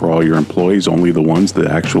don't pay for all your employees, only the ones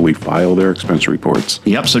that actually file their expense reports.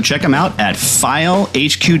 Yep, so check them out at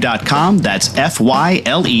filehq.com. That's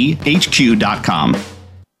FYLEHQ.com.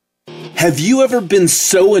 Have you ever been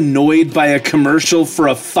so annoyed by a commercial for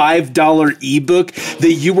a $5 ebook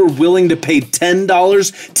that you were willing to pay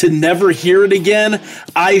 $10 to never hear it again?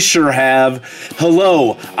 I sure have.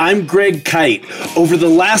 Hello, I'm Greg Kite. Over the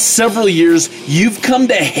last several years, you've come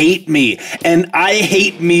to hate me, and I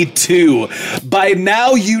hate me too. By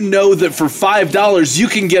now, you know that for $5, you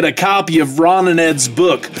can get a copy of Ron and Ed's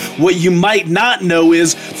book. What you might not know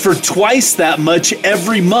is for twice that much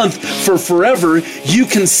every month for forever, you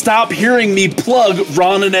can stop hearing me plug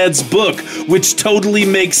Ron and Ed's book, which totally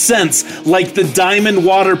makes sense, like the Diamond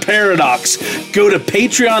Water Paradox. Go to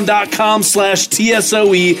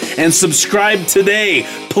patreon.com/TSOE and subscribe today.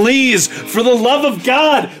 Please, for the love of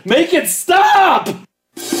God, make it stop!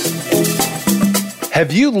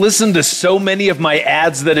 Have you listened to so many of my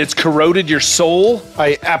ads that it's corroded your soul?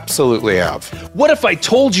 I absolutely have. What if I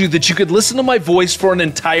told you that you could listen to my voice for an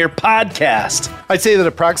entire podcast? I'd say that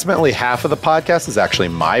approximately half of the podcast is actually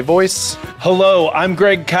my voice. Hello, I'm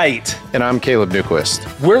Greg Kite. And I'm Caleb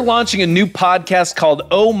Newquist. We're launching a new podcast called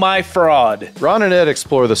Oh My Fraud. Ron and Ed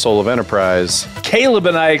explore the soul of enterprise. Caleb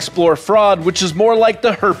and I explore fraud, which is more like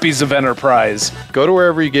the herpes of enterprise. Go to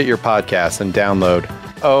wherever you get your podcasts and download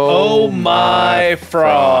Oh My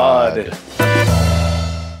Fraud.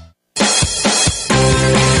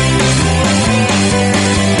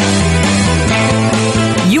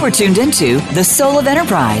 You are tuned into The Soul of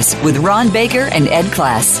Enterprise with Ron Baker and Ed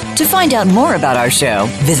Kless. To find out more about our show,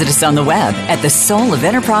 visit us on the web at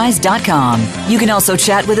thesoulofenterprise.com. You can also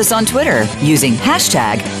chat with us on Twitter using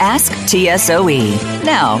hashtag AskTSOE.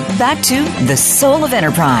 Now, back to The Soul of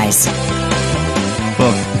Enterprise.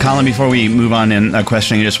 Well, Colin, before we move on in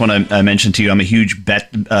questioning, I just want to mention to you, I'm a huge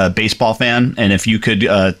baseball fan, and if you could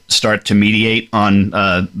start to mediate on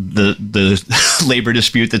the labor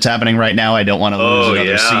dispute that's happening right now, I don't want to lose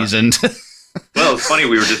another season. Well, it's funny.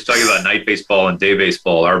 We were just talking about night baseball and day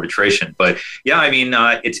baseball arbitration, but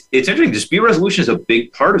it's interesting. Dispute resolution is a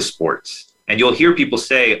big part of sports. And you'll hear people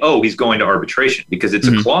say, oh, he's going to arbitration because it's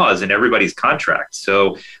a clause in everybody's contract.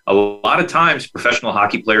 So a lot of times professional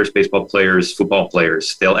hockey players, baseball players, football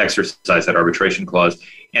players, they'll exercise that arbitration clause.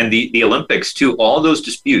 And the Olympics, too, all those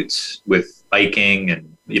disputes with biking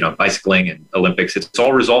and bicycling and Olympics, it's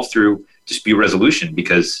all resolved through dispute resolution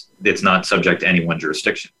because it's not subject to any one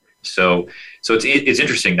jurisdiction. So it's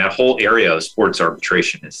interesting. That whole area of sports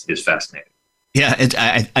arbitration is fascinating. Yeah,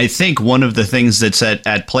 I think one of the things that's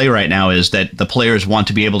at play right now is that the players want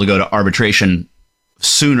to be able to go to arbitration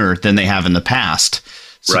sooner than they have in the past.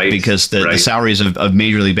 Right. Because the salaries of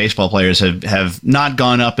Major League Baseball players have not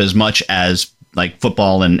gone up as much as like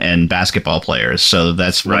football and basketball players. So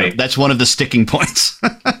that's one of the sticking points.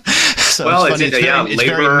 So it's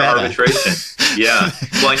labor arbitration. Yeah.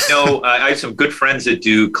 Well, I have some good friends that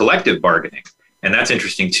do collective bargaining. And that's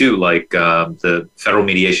interesting, too. Like the Federal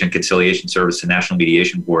Mediation and Conciliation Service and National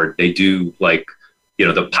Mediation Board, they do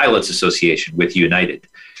the Pilots Association with United.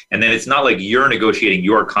 And then it's not like you're negotiating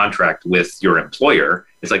your contract with your employer.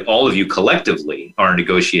 It's like all of you collectively are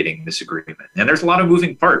negotiating this agreement. And there's a lot of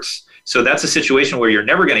moving parts. So that's a situation where you're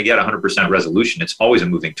never going to get 100% resolution. It's always a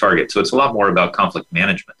moving target. So it's a lot more about conflict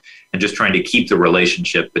management and just trying to keep the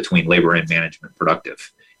relationship between labor and management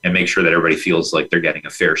productive and make sure that everybody feels like they're getting a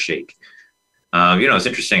fair shake. It's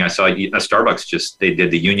interesting. I saw Starbucks they did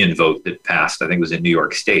the union vote that passed. I think it was in New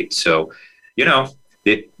York State. So,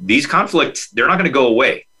 these conflicts, they're not going to go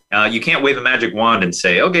away. You can't wave a magic wand and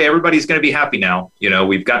say, okay, everybody's going to be happy now.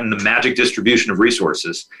 We've gotten the magic distribution of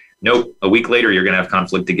resources. Nope. A week later, you're going to have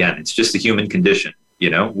conflict again. It's just the human condition.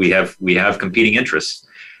 We have competing interests.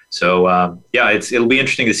 So, it'll be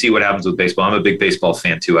interesting to see what happens with baseball. I'm a big baseball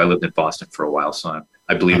fan too. I lived in Boston for a while, so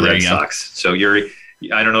I believe Red Sox. So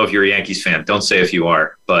I don't know if you're a Yankees fan. Don't say if you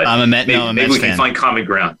are, but I'm a Mets maybe we can find common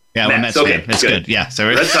ground. Yeah, I'm a Mets fan. That's good. Yeah, so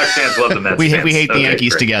Red Sox fans love the Mets. We hate the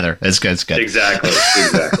Yankees together. That's good. It's good. Exactly.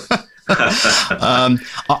 On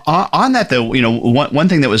that, though, one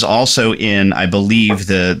thing that was also in, I believe,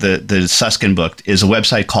 the Susskind book is a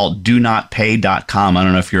website called donotpay.com. I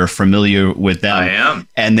don't know if you're familiar with them. I am.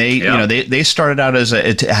 And they started out as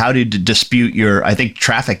how to dispute your, I think,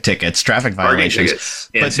 traffic violations.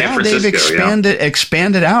 But now they've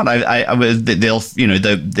expanded out. They'll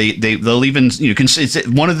even, it's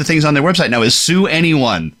one of the things on their website now is sue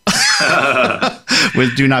anyone.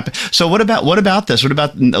 With do not. So what about this? What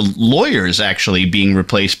about lawyers actually being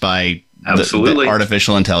replaced by the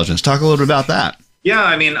artificial intelligence? Talk a little bit about that. Yeah,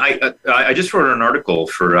 I mean, I just wrote an article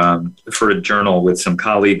for a journal with some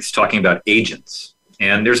colleagues talking about agents,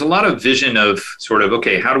 and there's a lot of vision of sort of,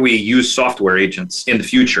 okay, how do we use software agents in the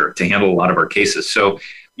future to handle a lot of our cases? So,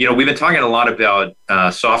 we've been talking a lot about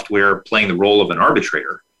software playing the role of an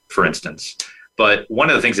arbitrator, for instance. But one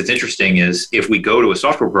of the things that's interesting is if we go to a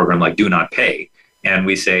software program like Do Not Pay and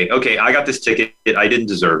we say, okay, I got this ticket, I didn't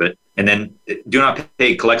deserve it. And then Do Not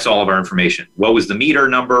Pay collects all of our information. What was the meter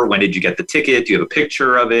number? When did you get the ticket? Do you have a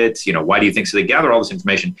picture of it? Why do you think so? They gather all this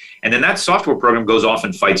information. And then that software program goes off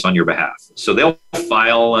and fights on your behalf. So they'll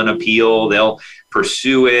file an appeal. They'll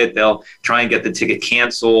pursue it. They'll try and get the ticket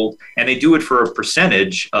canceled. And they do it for a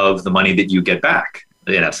percentage of the money that you get back,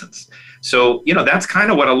 in essence. So, that's kind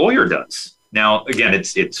of what a lawyer does. Now, again,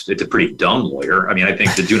 it's a pretty dumb lawyer. I mean, I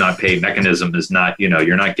think the do not pay mechanism is not,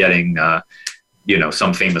 you're not getting,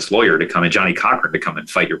 some famous lawyer to come in, Johnny Cochran, to come and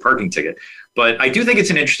fight your parking ticket. But I do think it's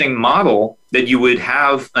an interesting model that you would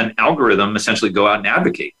have an algorithm essentially go out and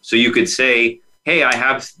advocate. So you could say, hey, I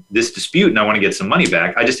have this dispute and I want to get some money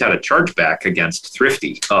back. I just had a chargeback against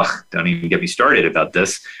Thrifty. Don't even get me started about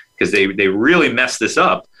this because they really messed this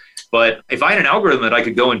up. But if I had an algorithm that I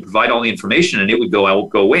could go and provide all the information and it would go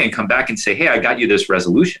away and come back and say, hey, I got you this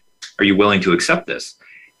resolution. Are you willing to accept this?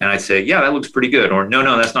 And I'd say, yeah, that looks pretty good. Or no,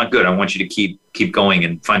 that's not good. I want you to keep going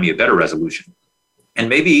and find me a better resolution. And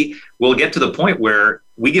maybe we'll get to the point where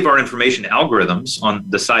we give our information to algorithms on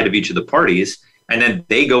the side of each of the parties, and then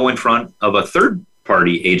they go in front of a third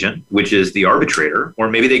party agent, which is the arbitrator, or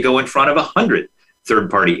maybe they go in front of 100 third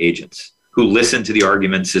party agents who listen to the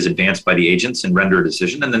arguments as advanced by the agents and render a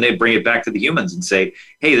decision. And then they bring it back to the humans and say,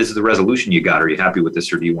 hey, this is the resolution you got. Are you happy with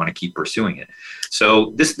this, or do you want to keep pursuing it?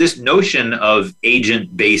 So this notion of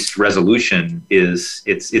agent-based resolution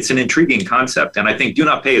it's an intriguing concept. And I think Do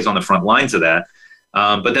Not Pay is on the front lines of that.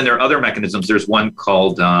 But then there are other mechanisms. There's one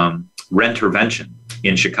called Rentervention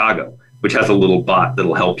in Chicago, which has a little bot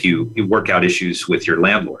that'll help you work out issues with your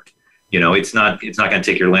landlord. It's not going to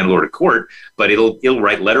take your landlord to court, but it'll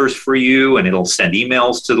write letters for you, and it'll send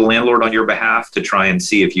emails to the landlord on your behalf to try and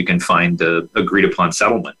see if you can find a agreed upon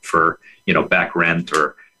settlement for, back rent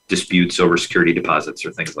or disputes over security deposits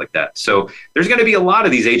or things like that. So there's going to be a lot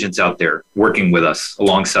of these agents out there working with us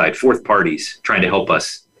alongside fourth parties, trying to help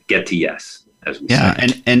us get to yes.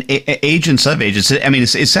 And agents of agents. I mean,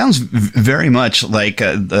 it sounds very much like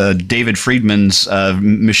David Friedman's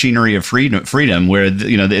machinery of freedom, where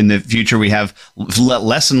in the future we have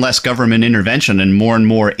less and less government intervention and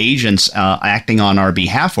more agents acting on our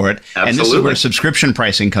behalf for it. Absolutely. And this is where subscription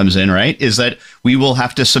pricing comes in, right? Is that we will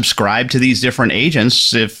have to subscribe to these different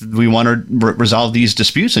agents if we want to resolve these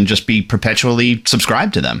disputes and just be perpetually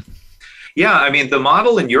subscribed to them. Yeah, I mean, the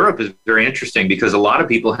model in Europe is very interesting because a lot of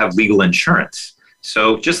people have legal insurance.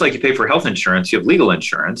 So just like you pay for health insurance, you have legal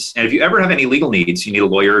insurance. And if you ever have any legal needs, you need a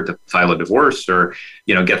lawyer to file a divorce or,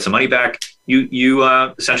 get some money back, you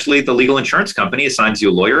essentially the legal insurance company assigns you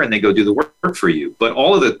a lawyer and they go do the work for you. But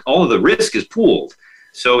all of the risk is pooled.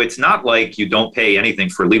 So it's not like you don't pay anything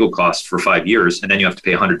for legal costs for 5 years and then you have to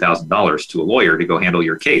pay $100,000 to a lawyer to go handle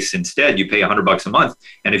your case. Instead, you pay $100 a month.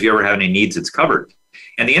 And if you ever have any needs, it's covered.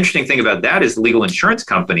 And the interesting thing about that is the legal insurance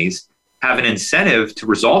companies have an incentive to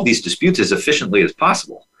resolve these disputes as efficiently as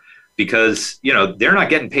possible because, they're not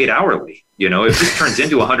getting paid hourly. If this turns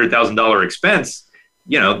into a $100,000 expense,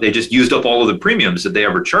 they just used up all of the premiums that they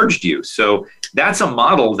ever charged you. So that's a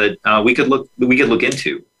model that we could look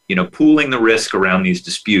into, pooling the risk around these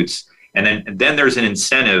disputes. And then there's an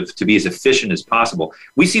incentive to be as efficient as possible.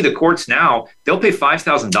 We see the courts now, they'll pay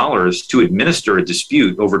 $5,000 to administer a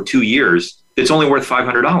dispute over 2 years. It's only worth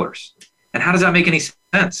 $500. And how does that make any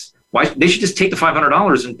sense? Why they should just take the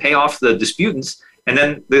 $500 and pay off the disputants, and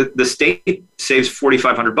then the state saves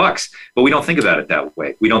 $4,500. But we don't think about it that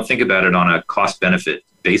way. We don't think about it on a cost-benefit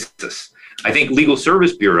basis. I think legal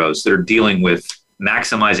service bureaus that are dealing with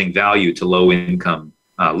maximizing value to low-income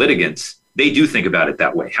litigants, they do think about it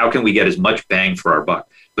that way. How can we get as much bang for our buck?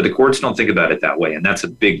 But the courts don't think about it that way, and that's a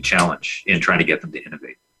big challenge in trying to get them to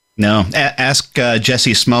innovate. No, ask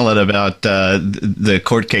Jesse Smollett about the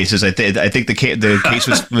court cases. I think the case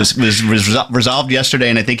was resolved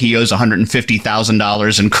yesterday, and I think he owes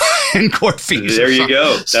 $150,000 in court fees. There you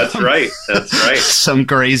go. That's right. Some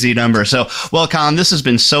crazy number. So, well, Colin, this has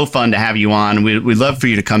been so fun to have you on. We'd love for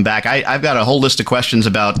you to come back. I've got a whole list of questions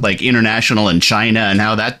about like international and China and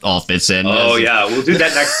how that all fits in. Oh yeah, we'll do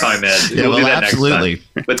that next time, Ed. Yeah, well, absolutely.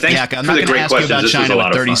 But thanks I'm for not the great ask you about questions. China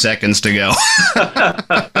with 30 seconds to go.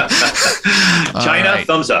 China, right.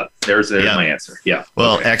 thumbs up. There's my answer. Yeah.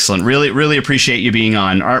 Well, okay. Excellent. Really appreciate you being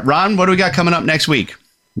on. All right, Ron, what do we got coming up next week?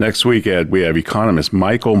 Next week, Ed, we have economist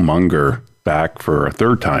Michael Munger back for a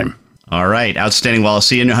third time. All right. Outstanding. Well, I'll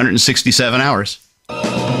see you in 167 hours.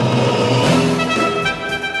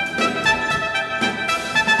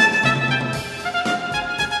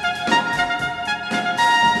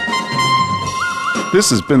 This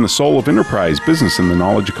has been the Soul of Enterprise, Business in the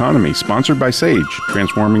Knowledge Economy, sponsored by Sage,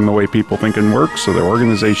 transforming the way people think and work so their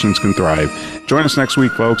organizations can thrive. Join us next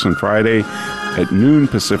week, folks, on Friday at noon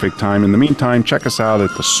Pacific time. In the meantime, check us out at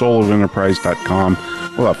thesoulofenterprise.com.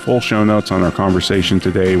 We'll have full show notes on our conversation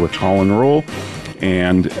today with Colin Rule.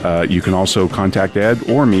 And you can also contact Ed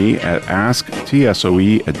or me at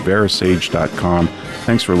asktsoe@verisage.com.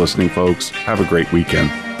 Thanks for listening, folks. Have a great weekend.